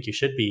what you think you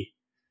should be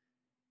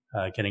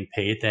getting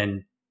paid,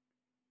 then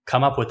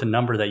come up with a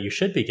number that you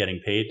should be getting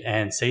paid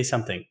and say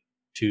something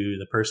to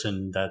the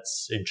person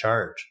that's in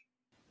charge.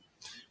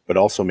 But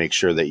also make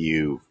sure that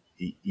you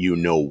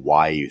know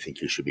why you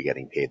think you should be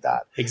getting paid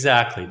that.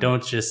 Exactly.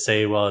 Don't just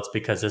say, well, it's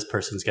because this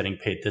person's getting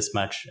paid this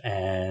much,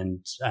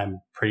 and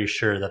I'm pretty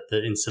sure that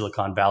in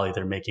Silicon Valley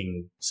they're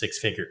making six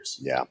figures.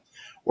 Yeah.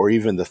 Or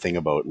even the thing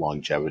about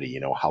longevity,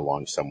 how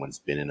long someone's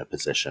been in a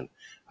position.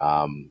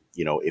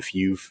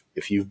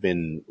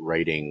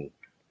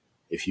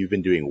 If you've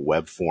been doing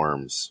web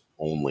forms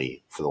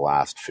only for the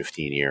last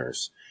 15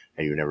 years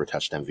and you've never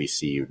touched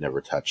MVC, you've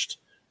never touched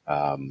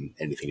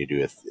anything to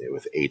do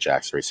with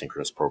Ajax or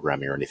asynchronous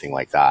programming or anything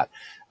like that,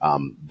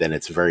 then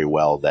it's very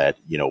well that,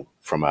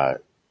 from a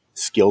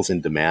skills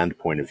and demand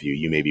point of view,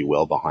 you may be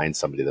well behind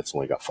somebody that's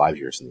only got 5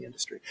 years in the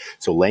industry.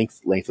 So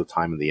length of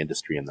time in the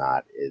industry in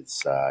that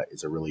is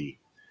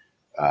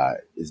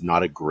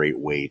not a great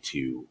way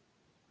to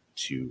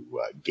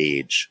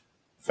gauge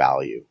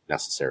value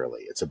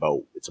necessarily. It's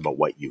about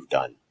what you've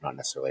done, not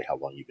necessarily how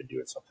long you've been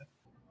doing something.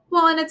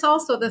 Well, and it's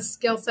also the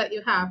skill set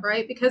you have,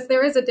 right? Because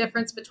there is a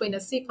difference between a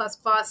C++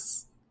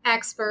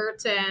 expert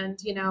and,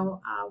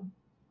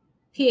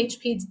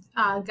 PHP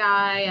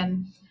guy.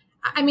 And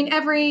I mean,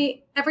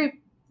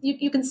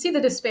 you can see the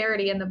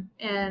disparity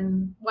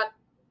in what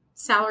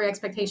salary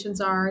expectations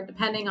are,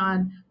 depending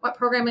on what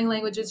programming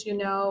languages you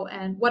know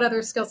and what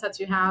other skill sets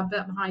you have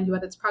behind you,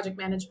 whether it's project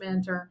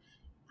management or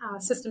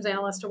systems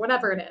analyst or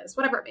whatever it is,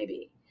 whatever it may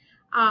be.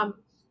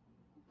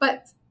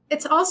 But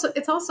it's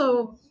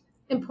also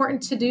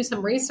important to do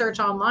some research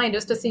online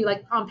just to see,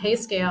 like, on pay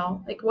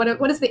scale, like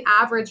what is the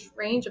average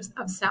range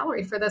of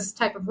salary for this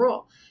type of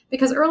role?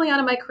 Because early on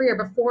in my career,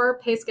 before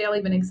pay scale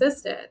even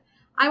existed,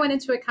 I went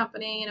into a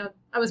company,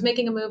 I was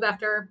making a move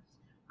after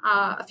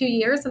a few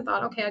years and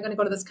thought, okay, I'm going to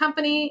go to this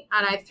company.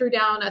 And I threw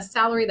down a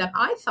salary that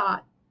I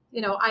thought,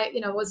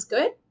 was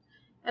good.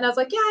 And I was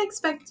like, yeah, I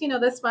expect,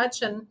 this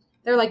much. And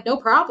they're like, no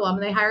problem.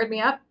 And they hired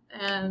me up.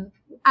 And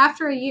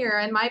after a year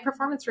in my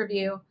performance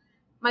review,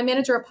 my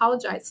manager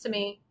apologized to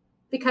me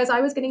because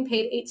I was getting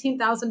paid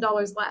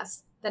 $18,000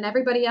 less than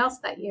everybody else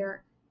that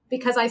year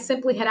because I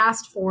simply had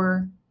asked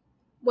for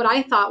what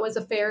I thought was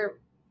a fair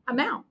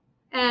amount.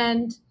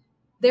 And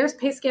their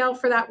pay scale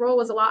for that role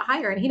was a lot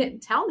higher. And he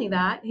didn't tell me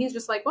that. He's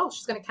just like, well,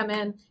 she's going to come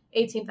in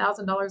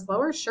 $18,000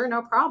 lower. Sure,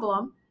 no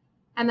problem.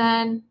 And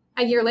then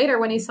a year later,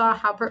 when he saw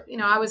how,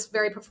 I was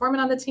very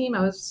performant on the team, I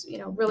was,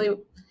 really,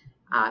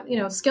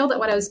 skilled at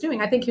what I was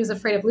doing. I think he was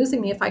afraid of losing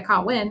me if I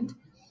caught wind.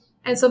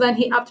 And so then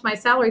he upped my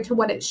salary to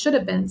what it should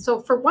have been. So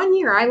for 1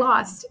 year, I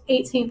lost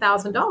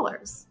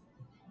 $18,000.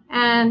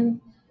 And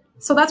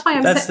so that's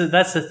why that's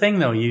the thing,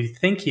 though. You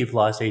think you've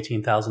lost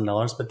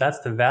 $18,000, but that's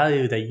the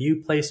value that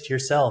you placed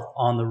yourself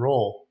on the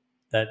role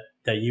that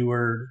you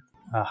were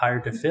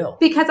hired to fill.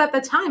 Because at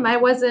the time, I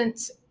wasn't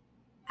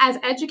as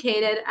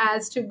educated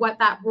as to what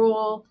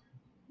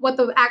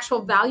the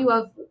actual value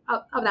of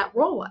that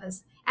role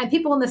was. And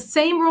people in the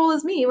same role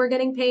as me were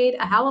getting paid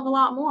a hell of a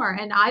lot more.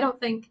 And I don't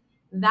think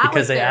that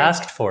because they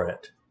asked for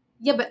it.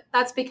 Yeah, but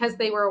that's because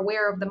they were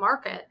aware of the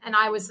market. And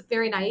I was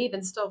very naive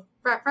and still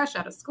fresh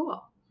out of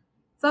school.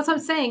 So that's what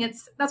I'm saying.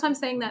 That's why I'm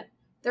saying that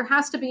there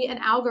has to be an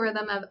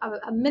algorithm of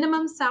a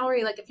minimum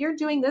salary. Like, if you're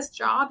doing this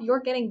job,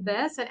 you're getting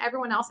this, and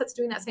everyone else that's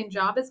doing that same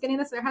job is getting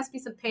this. There has to be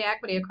some pay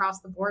equity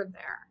across the board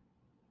there.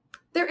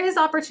 There is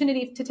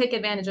opportunity to take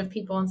advantage of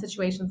people in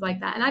situations like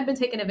that. And I've been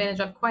taken advantage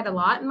of quite a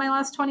lot in my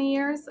last 20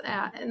 years.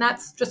 And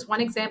that's just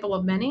one example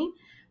of many.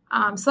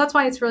 So that's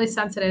why it's a really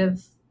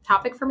sensitive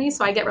topic for me.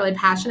 So I get really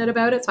passionate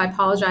about it. So I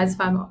apologize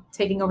if I'm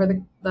taking over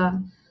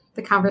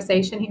the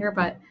conversation here,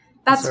 but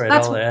that's all right.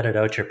 I'll edit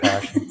out your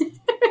passion.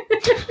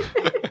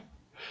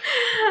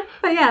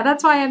 But yeah,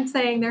 that's why I'm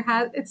saying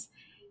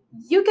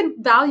you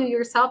can value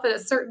yourself at a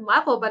certain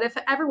level, but if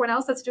everyone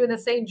else that's doing the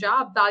same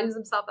job values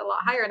themselves a lot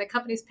higher and a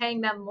company's paying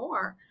them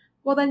more,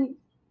 well, then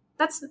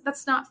that's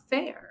not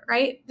fair,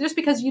 right? Just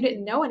because you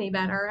didn't know any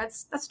better,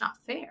 that's not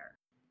fair.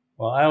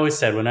 Well, I always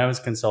said when I was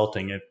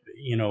consulting, if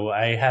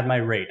I had my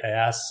rate, I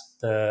asked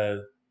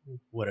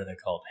what are they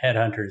called?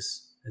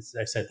 Headhunters.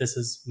 I said, this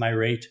is my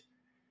rate.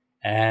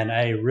 And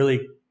I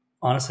really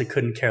honestly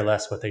couldn't care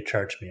less what they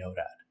charged me out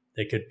at.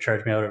 They could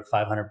charge me out at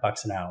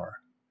 $500 an hour,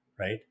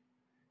 right?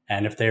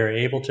 And if they're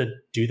able to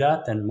do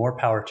that, then more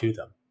power to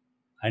them.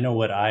 I know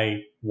what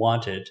I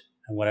wanted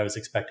and what I was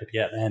expected to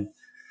get. And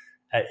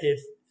I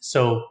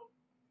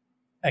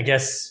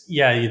guess,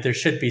 yeah, there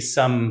should be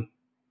some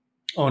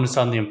onus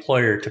on the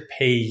employer to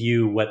pay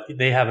you what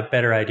they have a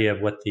better idea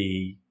of what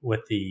the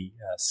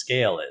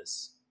scale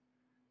is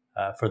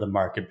for the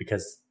market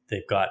because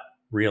they've got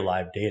real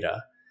live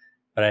data.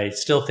 But I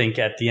still think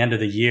at the end of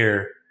the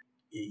year,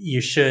 you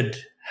should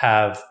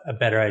have a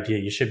better idea.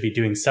 You should be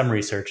doing some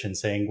research and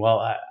saying,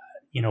 well,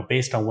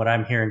 based on what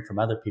I'm hearing from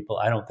other people,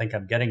 I don't think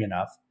I'm getting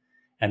enough,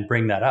 and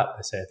bring that up.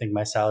 I say, I think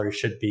my salary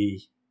should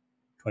be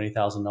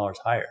 $20,000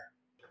 higher.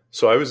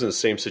 So I was in the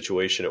same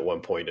situation at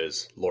one point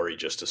as Lori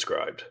just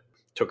described.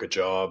 Took a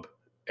job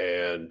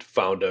and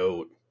found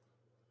out,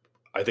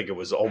 I think it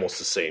was almost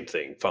the same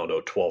thing, found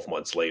out 12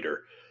 months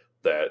later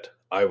that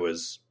I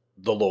was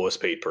the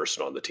lowest paid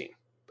person on the team,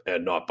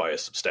 and not by a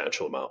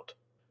substantial amount,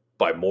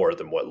 by more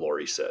than what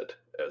Lori said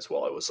as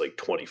well. I was like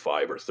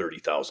 $25,000 or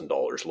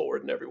 $30,000 lower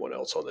than everyone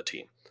else on the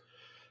team.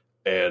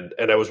 And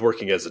I was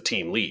working as a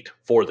team lead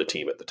for the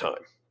team at the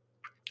time.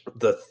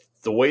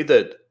 The way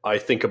that I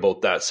think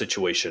about that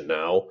situation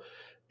now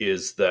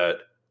is that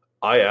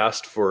I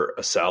asked for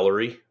a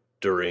salary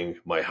during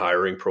my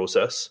hiring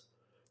process,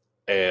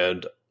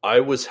 and I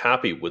was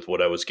happy with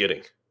what I was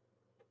getting.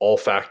 All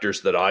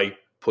factors that I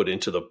put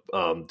into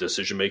the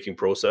decision-making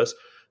process,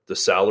 the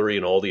salary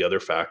and all the other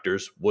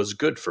factors was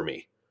good for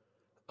me.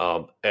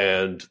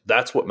 And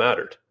that's what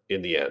mattered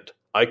in the end.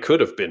 I could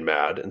have been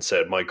mad and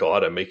said, my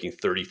God, I'm making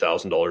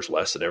 $30,000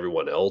 less than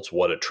everyone else.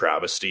 What a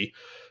travesty.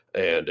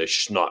 And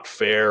it's not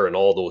fair and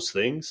all those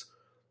things.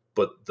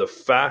 But the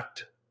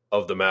fact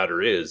of the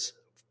matter is,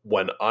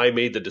 when I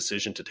made the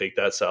decision to take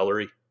that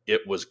salary,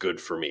 it was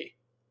good for me.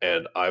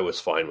 And I was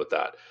fine with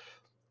that.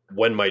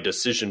 When my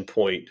decision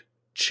point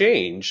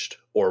changed,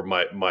 or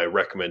my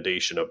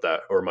recommendation of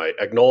that, or my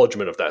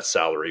acknowledgement of that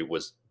salary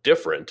was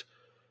different,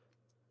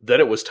 then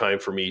it was time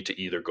for me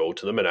to either go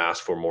to them and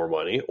ask for more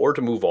money, or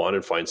to move on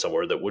and find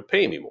somewhere that would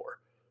pay me more.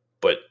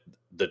 But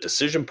the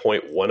decision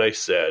point when I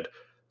said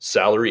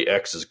salary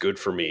X is good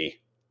for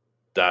me,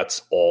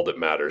 that's all that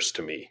matters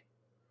to me.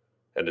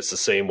 And it's the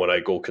same when I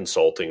go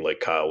consulting, like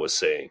Kyle was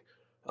saying.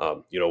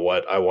 You know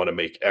what? I want to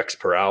make X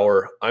per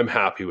hour. I'm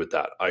happy with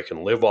that. I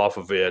can live off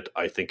of it.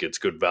 I think it's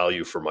good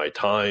value for my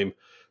time.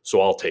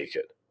 So I'll take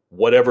it.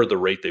 Whatever the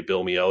rate they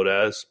bill me out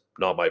as,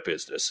 not my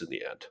business in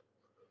the end.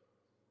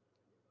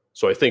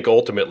 So I think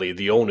ultimately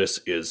the onus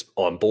is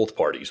on both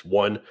parties.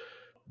 One,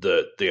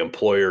 the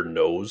employer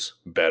knows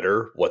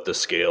better what the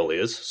scale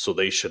is, so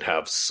they should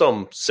have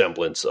some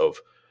semblance of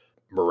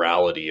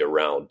morality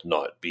around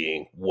not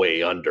being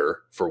way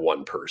under for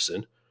one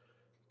person.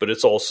 But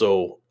it's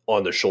also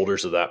on the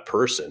shoulders of that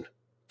person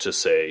to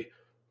say,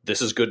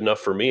 this is good enough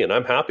for me and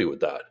I'm happy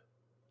with that.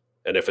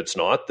 And if it's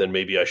not, then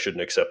maybe I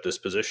shouldn't accept this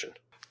position.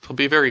 They'll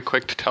be very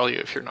quick to tell you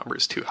if your number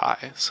is too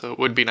high. So it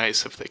would be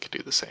nice if they could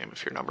do the same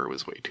if your number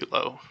was way too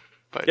low.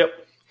 But yep.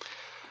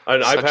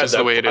 And I've had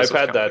that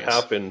companies.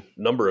 happen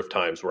a number of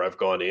times where I've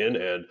gone in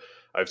and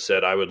I've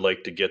said I would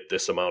like to get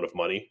this amount of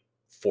money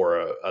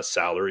for a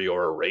salary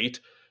or a rate,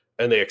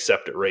 and they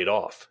accept it right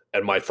off.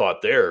 And my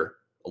thought there,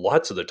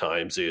 lots of the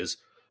times is,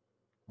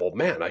 well,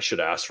 man, I should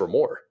ask for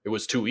more. It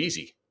was too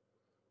easy.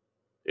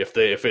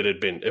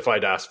 If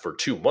I'd asked for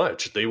too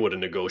much, they would have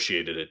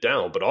negotiated it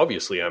down. But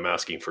obviously I'm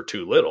asking for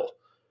too little.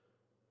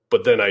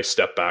 But then I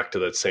step back to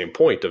that same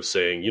point of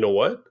saying, you know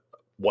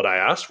what I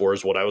asked for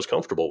is what I was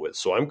comfortable with.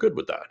 So I'm good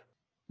with that.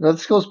 Now,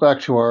 this goes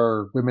back to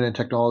our women in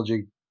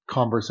technology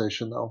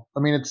conversation, though. I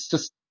mean, it's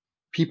just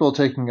people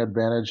taking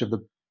advantage of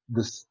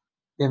this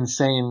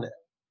insane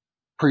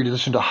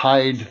predisposition to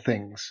hide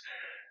things.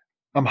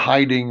 I'm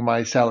hiding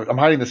my salary. I'm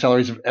hiding the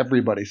salaries of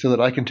everybody so that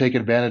I can take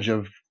advantage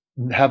of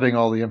having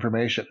all the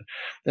information.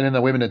 And in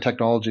the women in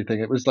technology thing,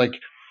 it was like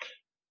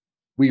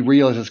we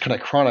realized it's kind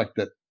of chronic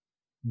that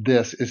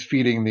this is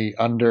feeding the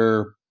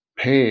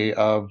underpay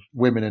of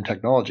women in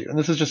technology. And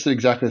this is just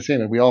exactly the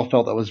same. And we all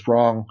felt that was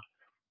wrong,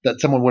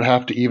 that someone would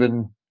have to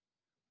even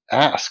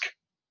ask.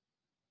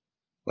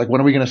 Like,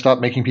 when are we going to stop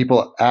making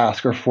people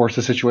ask or force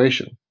the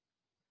situation?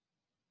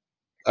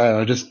 I don't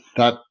know, just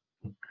that,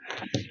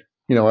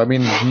 I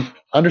mean,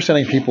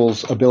 understanding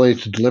people's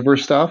ability to deliver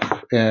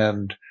stuff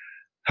and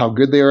how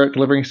good they are at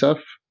delivering stuff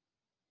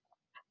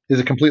is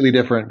a completely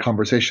different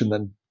conversation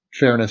than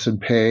fairness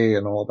and pay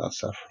and all that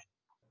stuff.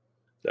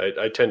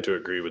 I tend to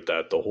agree with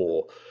that. The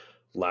whole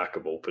lack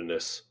of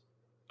openness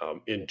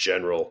in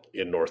general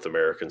in North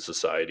American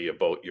society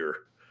about your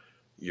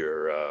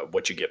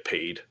what you get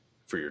paid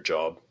for your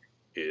job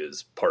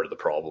is part of the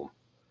problem.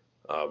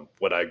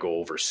 When I go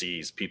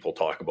overseas, people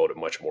talk about it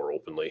much more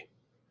openly,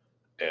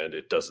 and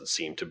it doesn't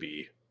seem to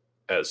be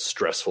as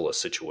stressful a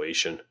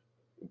situation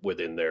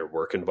within their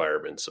work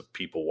environments of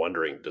people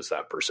wondering, does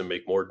that person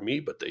make more than me,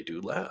 but they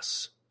do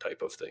less,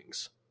 type of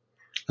things.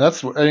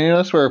 That's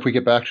where if we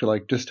get back to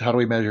like just how do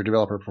we measure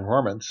developer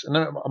performance,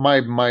 and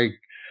my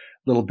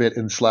little bit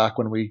in Slack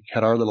when we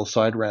had our little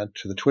side rant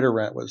to the Twitter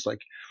rant was like,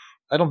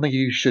 I don't think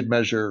you should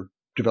measure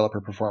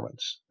developer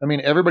performance. I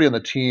mean, everybody on the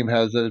team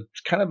has a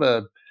kind of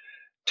a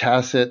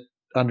tacit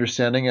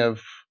understanding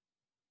of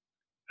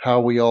how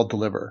we all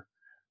deliver.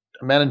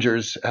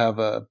 Managers have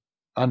a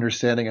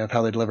understanding of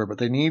how they deliver, but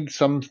they need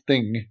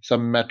something,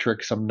 some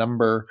metric, some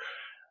number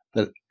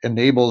that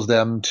enables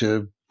them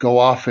to go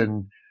off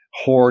and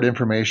hoard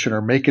information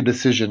or make a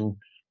decision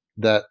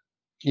that,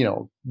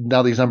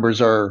 now these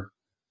numbers are,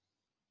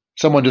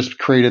 someone just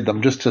created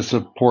them just to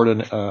support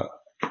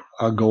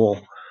a goal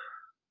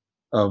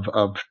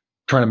of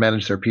trying to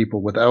manage their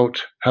people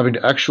without having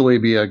to actually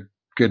be a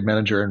good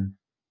manager and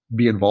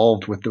be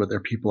involved with what their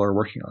people are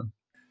working on.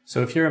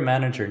 So if you're a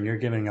manager and you're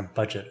giving a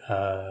budget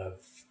of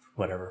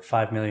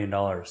 $5 million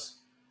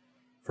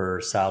for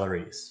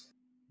salaries,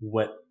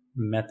 what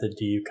method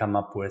do you come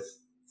up with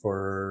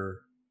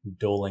for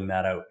doling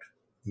that out,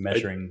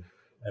 measuring?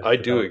 I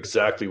do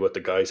exactly what the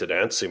guys at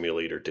Ant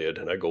Simulator did,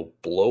 and I go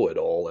blow it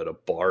all at a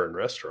bar and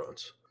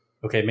restaurants.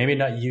 Okay, maybe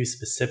not you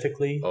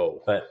specifically,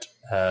 but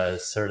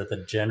sort of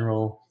the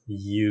general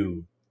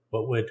you.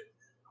 What would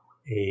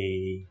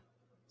a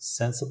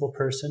sensible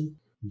person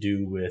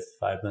do with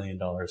 $5 million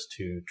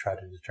to try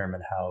to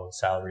determine how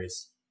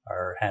salaries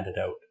are handed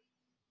out?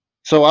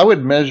 So I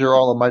would measure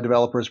all of my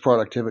developers'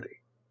 productivity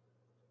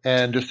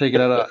and just take it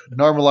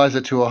normalize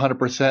it to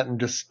 100% and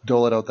just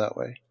dole it out that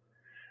way.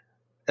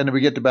 And then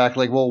we get to back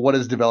like, well, what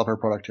is developer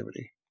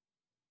productivity?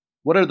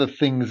 What are the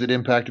things that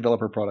impact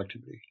developer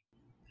productivity?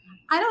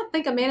 I don't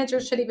think a manager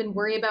should even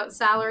worry about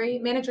salary.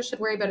 Manager should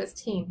worry about his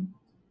team.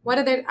 What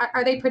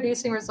are they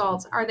producing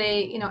results? Are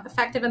they,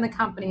 effective in the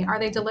company? Are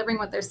they delivering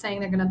what they're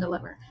saying they're going to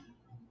deliver?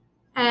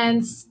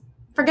 And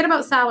forget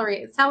about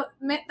salary.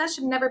 That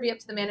should never be up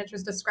to the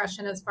manager's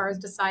discretion as far as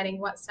deciding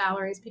what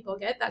salaries people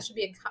get. That should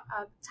be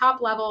a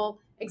top level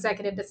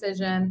executive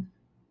decision.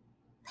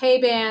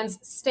 Pay bands,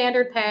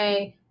 standard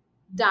pay,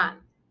 done.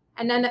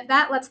 And then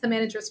that lets the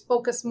managers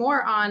focus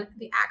more on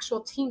the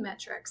actual team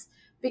metrics.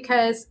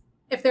 Because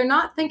if they're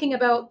not thinking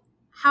about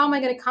how am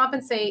I going to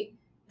compensate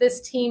this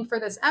team for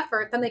this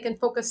effort, then they can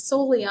focus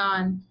solely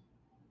on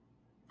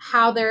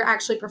how they're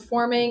actually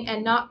performing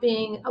and not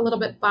being a little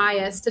bit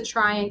biased to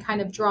try and kind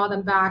of draw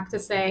them back to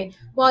say,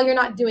 well, you're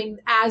not doing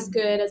as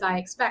good as I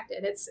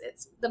expected. It's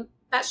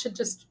that should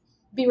just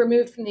be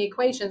removed from the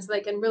equation so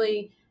they can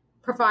really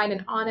provide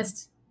an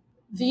honest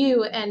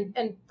view and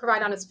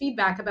provide honest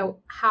feedback about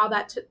how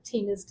that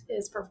team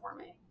is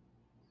performing.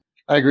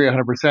 I agree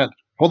 100%.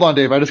 Hold on,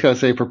 Dave. I just got to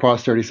say, for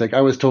posterity's sake,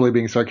 I was totally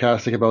being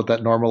sarcastic about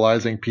that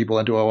normalizing people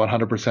into a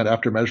 100%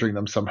 after measuring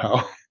them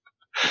somehow.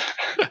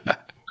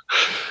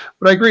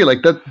 But I agree.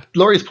 Like, that,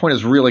 Laurie's point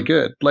is really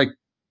good. Like,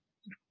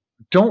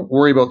 don't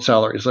worry about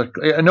salaries. Like,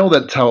 I know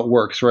that's how it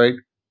works, right?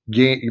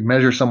 You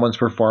measure someone's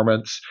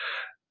performance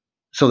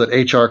so that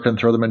HR can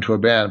throw them into a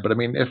band. But I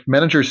mean, if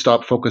managers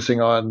stop focusing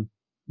on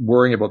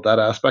worrying about that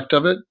aspect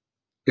of it,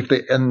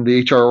 and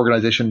the HR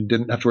organization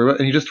didn't have to worry about it,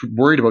 and you just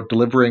worried about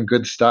delivering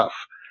good stuff.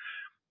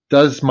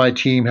 Does my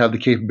team have the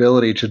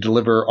capability to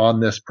deliver on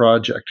this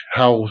project?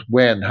 How,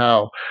 when,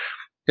 how?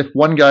 If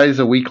one guy is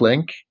a weak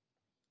link,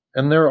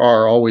 and there's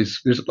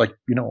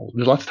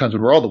lots of times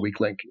when we're all the weak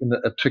link in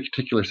a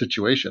particular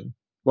situation.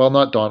 Well,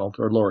 not Donald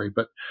or Laurie,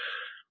 but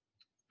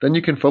then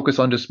you can focus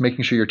on just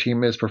making sure your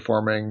team is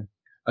performing,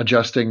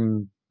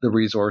 adjusting the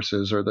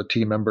resources or the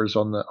team members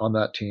on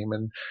that team,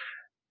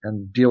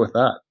 and deal with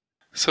that.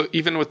 So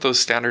even with those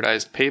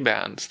standardized pay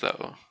bands,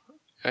 though,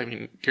 I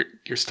mean,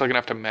 you're still going to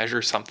have to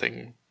measure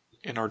something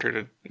in order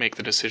to make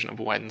the decision of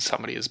when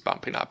somebody is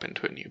bumping up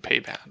into a new pay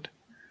band.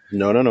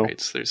 No. Right?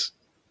 So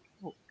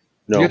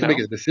You have to make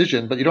a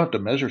decision, but you don't have to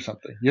measure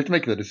something. You have to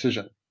make the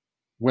decision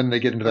when they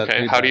get into that.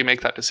 Okay, how do you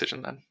make that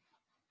decision then?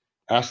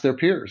 Ask their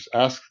peers.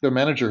 Ask their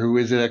manager who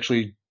is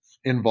actually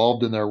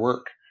involved in their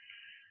work.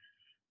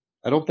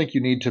 I don't think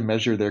you need to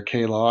measure their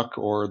K-Lock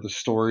or the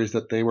stories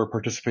that they were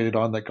participated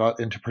on that got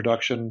into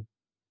production,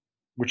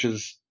 which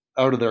is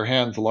out of their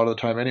hands a lot of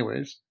the time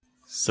anyways.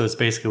 So it's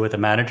basically what the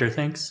manager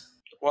thinks?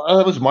 Well,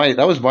 that was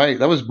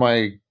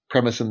my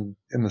premise in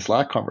the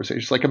Slack conversation.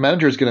 It's like, a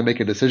manager is going to make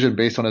a decision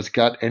based on his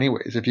gut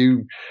anyways. If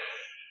you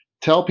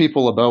tell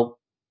people about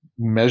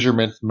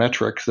measurement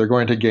metrics, they're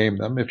going to game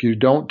them. If you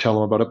don't tell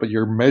them about it, but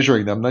you're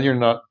measuring them, then you're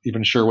not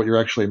even sure what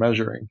you're actually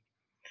measuring.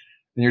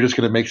 And you're just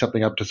going to make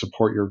something up to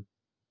support your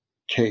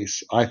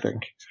case, I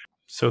think.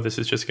 So this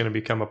is just going to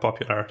become a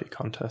popularity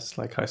contest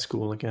like high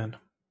school again.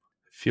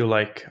 I feel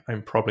like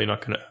I'm probably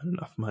not going to earn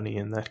enough money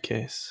in that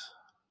case.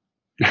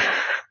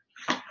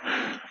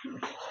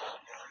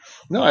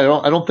 No,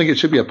 I don't think it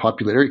should be a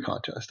popularity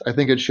contest. I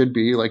think it should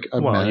be like a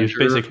manager.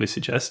 You're basically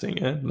suggesting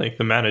it. Like,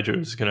 the manager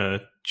is going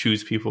to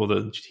choose people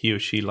that he or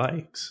she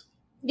likes.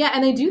 Yeah,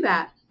 and they do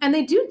that. And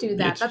they do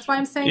that. That's why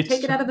I'm saying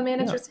take it out of the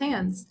manager's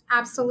hands.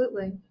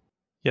 Absolutely.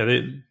 Yeah,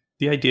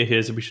 the idea here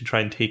is that we should try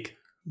and take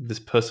this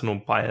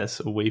personal bias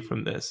away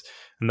from this.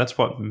 And that's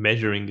what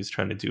measuring is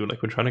trying to do.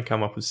 Like, we're trying to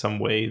come up with some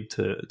way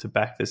to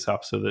back this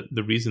up so that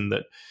the reason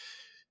that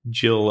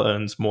Jill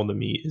earns more than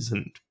me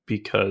isn't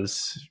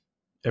because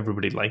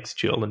everybody likes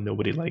Jill and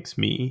nobody likes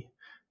me.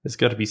 There's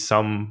got to be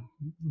some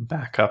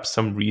backup,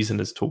 some reason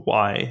as to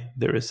why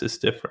there is this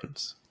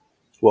difference.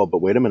 Well,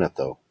 but wait a minute,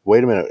 though.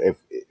 Wait a minute.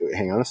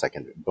 Hang on a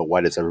second. But why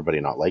does everybody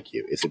not like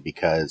you? Is it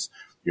because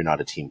you're not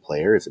a team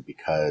player? Is it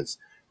because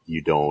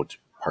you don't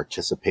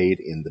participate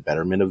in the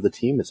betterment of the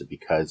team? Is it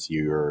because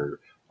you're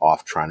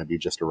off trying to be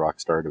just a rock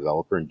star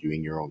developer and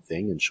doing your own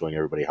thing and showing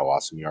everybody how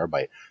awesome you are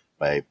by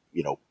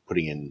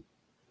putting in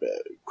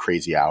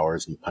crazy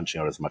hours and punching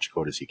out as much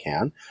code as you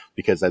can?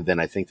 Because then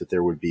I think that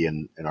there would be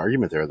an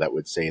argument there that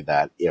would say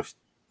that if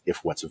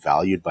what's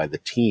valued by the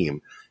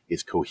team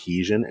is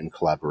cohesion and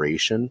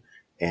collaboration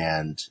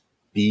and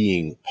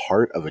being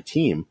part of a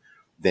team,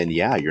 then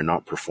yeah, you're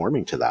not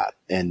performing to that.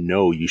 And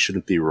no, you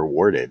shouldn't be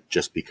rewarded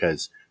just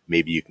because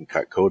maybe you can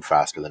cut code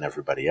faster than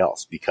everybody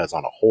else, because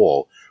on a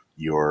whole,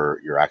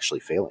 you're actually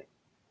failing.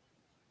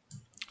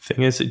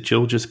 Thing is,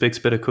 Jill just bakes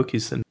better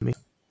cookies than me.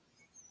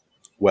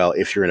 Well,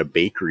 if you're in a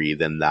bakery,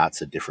 then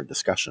that's a different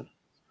discussion.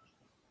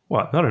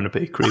 Well, not in a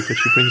bakery, but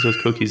she brings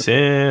those cookies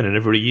in and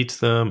everybody eats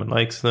them and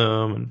likes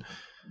them. And,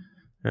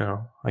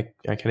 I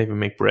can't even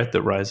make bread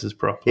that rises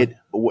properly.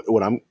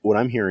 What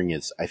I'm hearing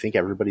is, I think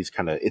everybody's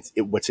kind of,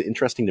 what's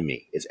interesting to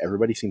me is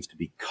everybody seems to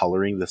be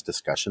coloring this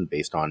discussion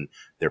based on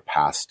their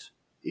past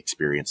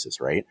experiences,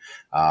 right?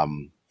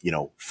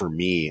 For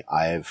me,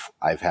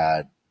 I've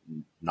had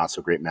not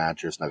so great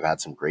managers and I've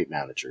had some great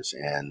managers.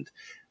 And,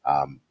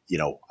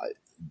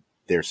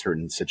 there's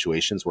certain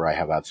situations where I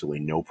have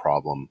absolutely no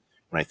problem.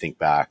 When I think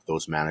back,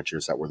 those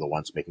managers that were the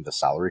ones making the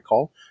salary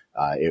call,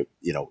 it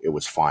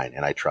was fine.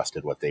 And I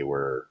trusted what they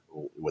would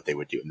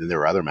do. And then there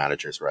were other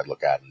managers where I'd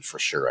look at and for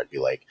sure I'd be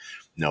like,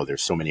 no,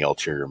 there's so many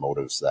ulterior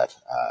motives that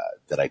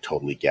I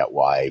totally get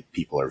why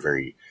people are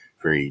very,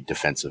 very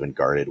defensive and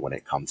guarded when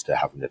it comes to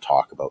having to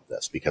talk about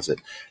this, because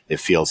it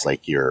feels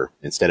like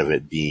instead of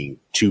it being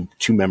two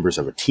members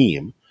of a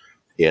team,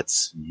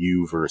 it's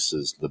you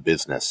versus the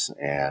business,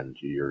 and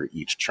you're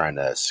each trying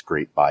to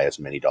scrape by as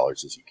many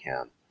dollars as you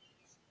can.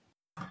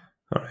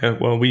 All right.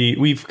 Well,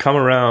 we've come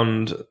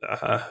around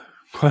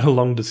quite a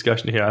long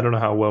discussion here. I don't know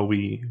how well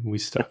we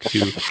stuck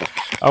to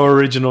our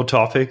original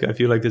topic. I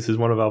feel like this is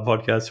one of our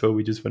podcasts where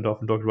we just went off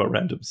and talked about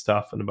random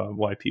stuff and about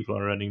why people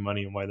are earning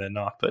money and why they're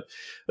not. But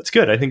that's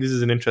good. I think this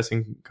is an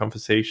interesting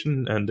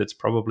conversation, and it's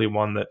probably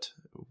one that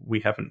we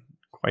haven't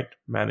quite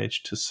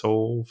managed to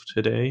solve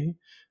today,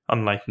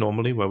 unlike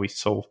normally where we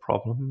solve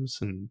problems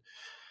and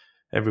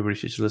everybody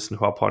should listen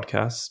to our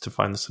podcasts to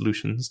find the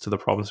solutions to the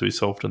problems we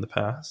solved in the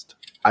past.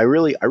 I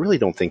really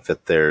don't think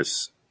that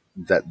there's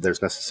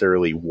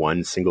necessarily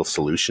one single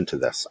solution to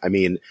this. I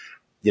mean,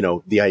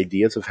 the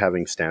ideas of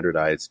having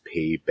standardized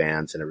pay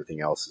bands and everything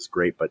else is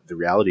great, but the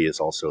reality is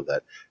also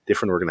that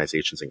different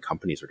organizations and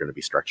companies are going to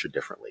be structured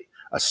differently.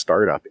 A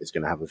startup is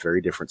going to have a very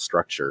different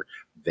structure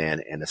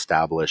than an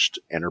established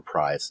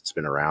enterprise that's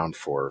been around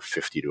for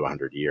 50 to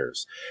 100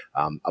 years.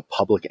 A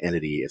public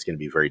entity is going to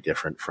be very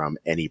different from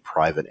any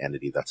private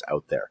entity that's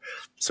out there.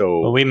 So,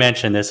 well, we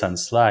mentioned this on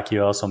Slack.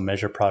 You also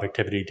measure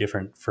productivity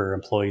different for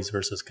employees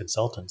versus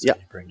consultants that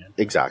you bring in.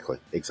 Exactly,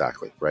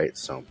 right?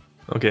 So.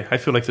 Okay, I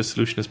feel like the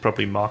solution is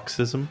probably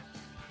Marxism,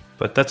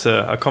 but that's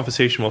a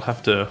conversation we'll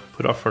have to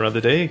put off for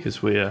another day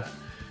because we're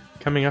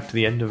coming up to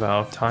the end of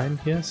our time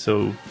here.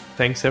 So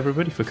thanks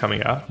everybody for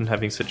coming out and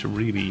having such a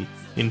really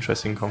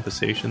interesting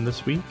conversation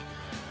this week,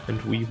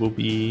 and we will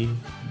be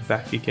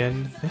back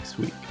again next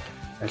week.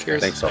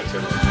 Cheers. Thanks all.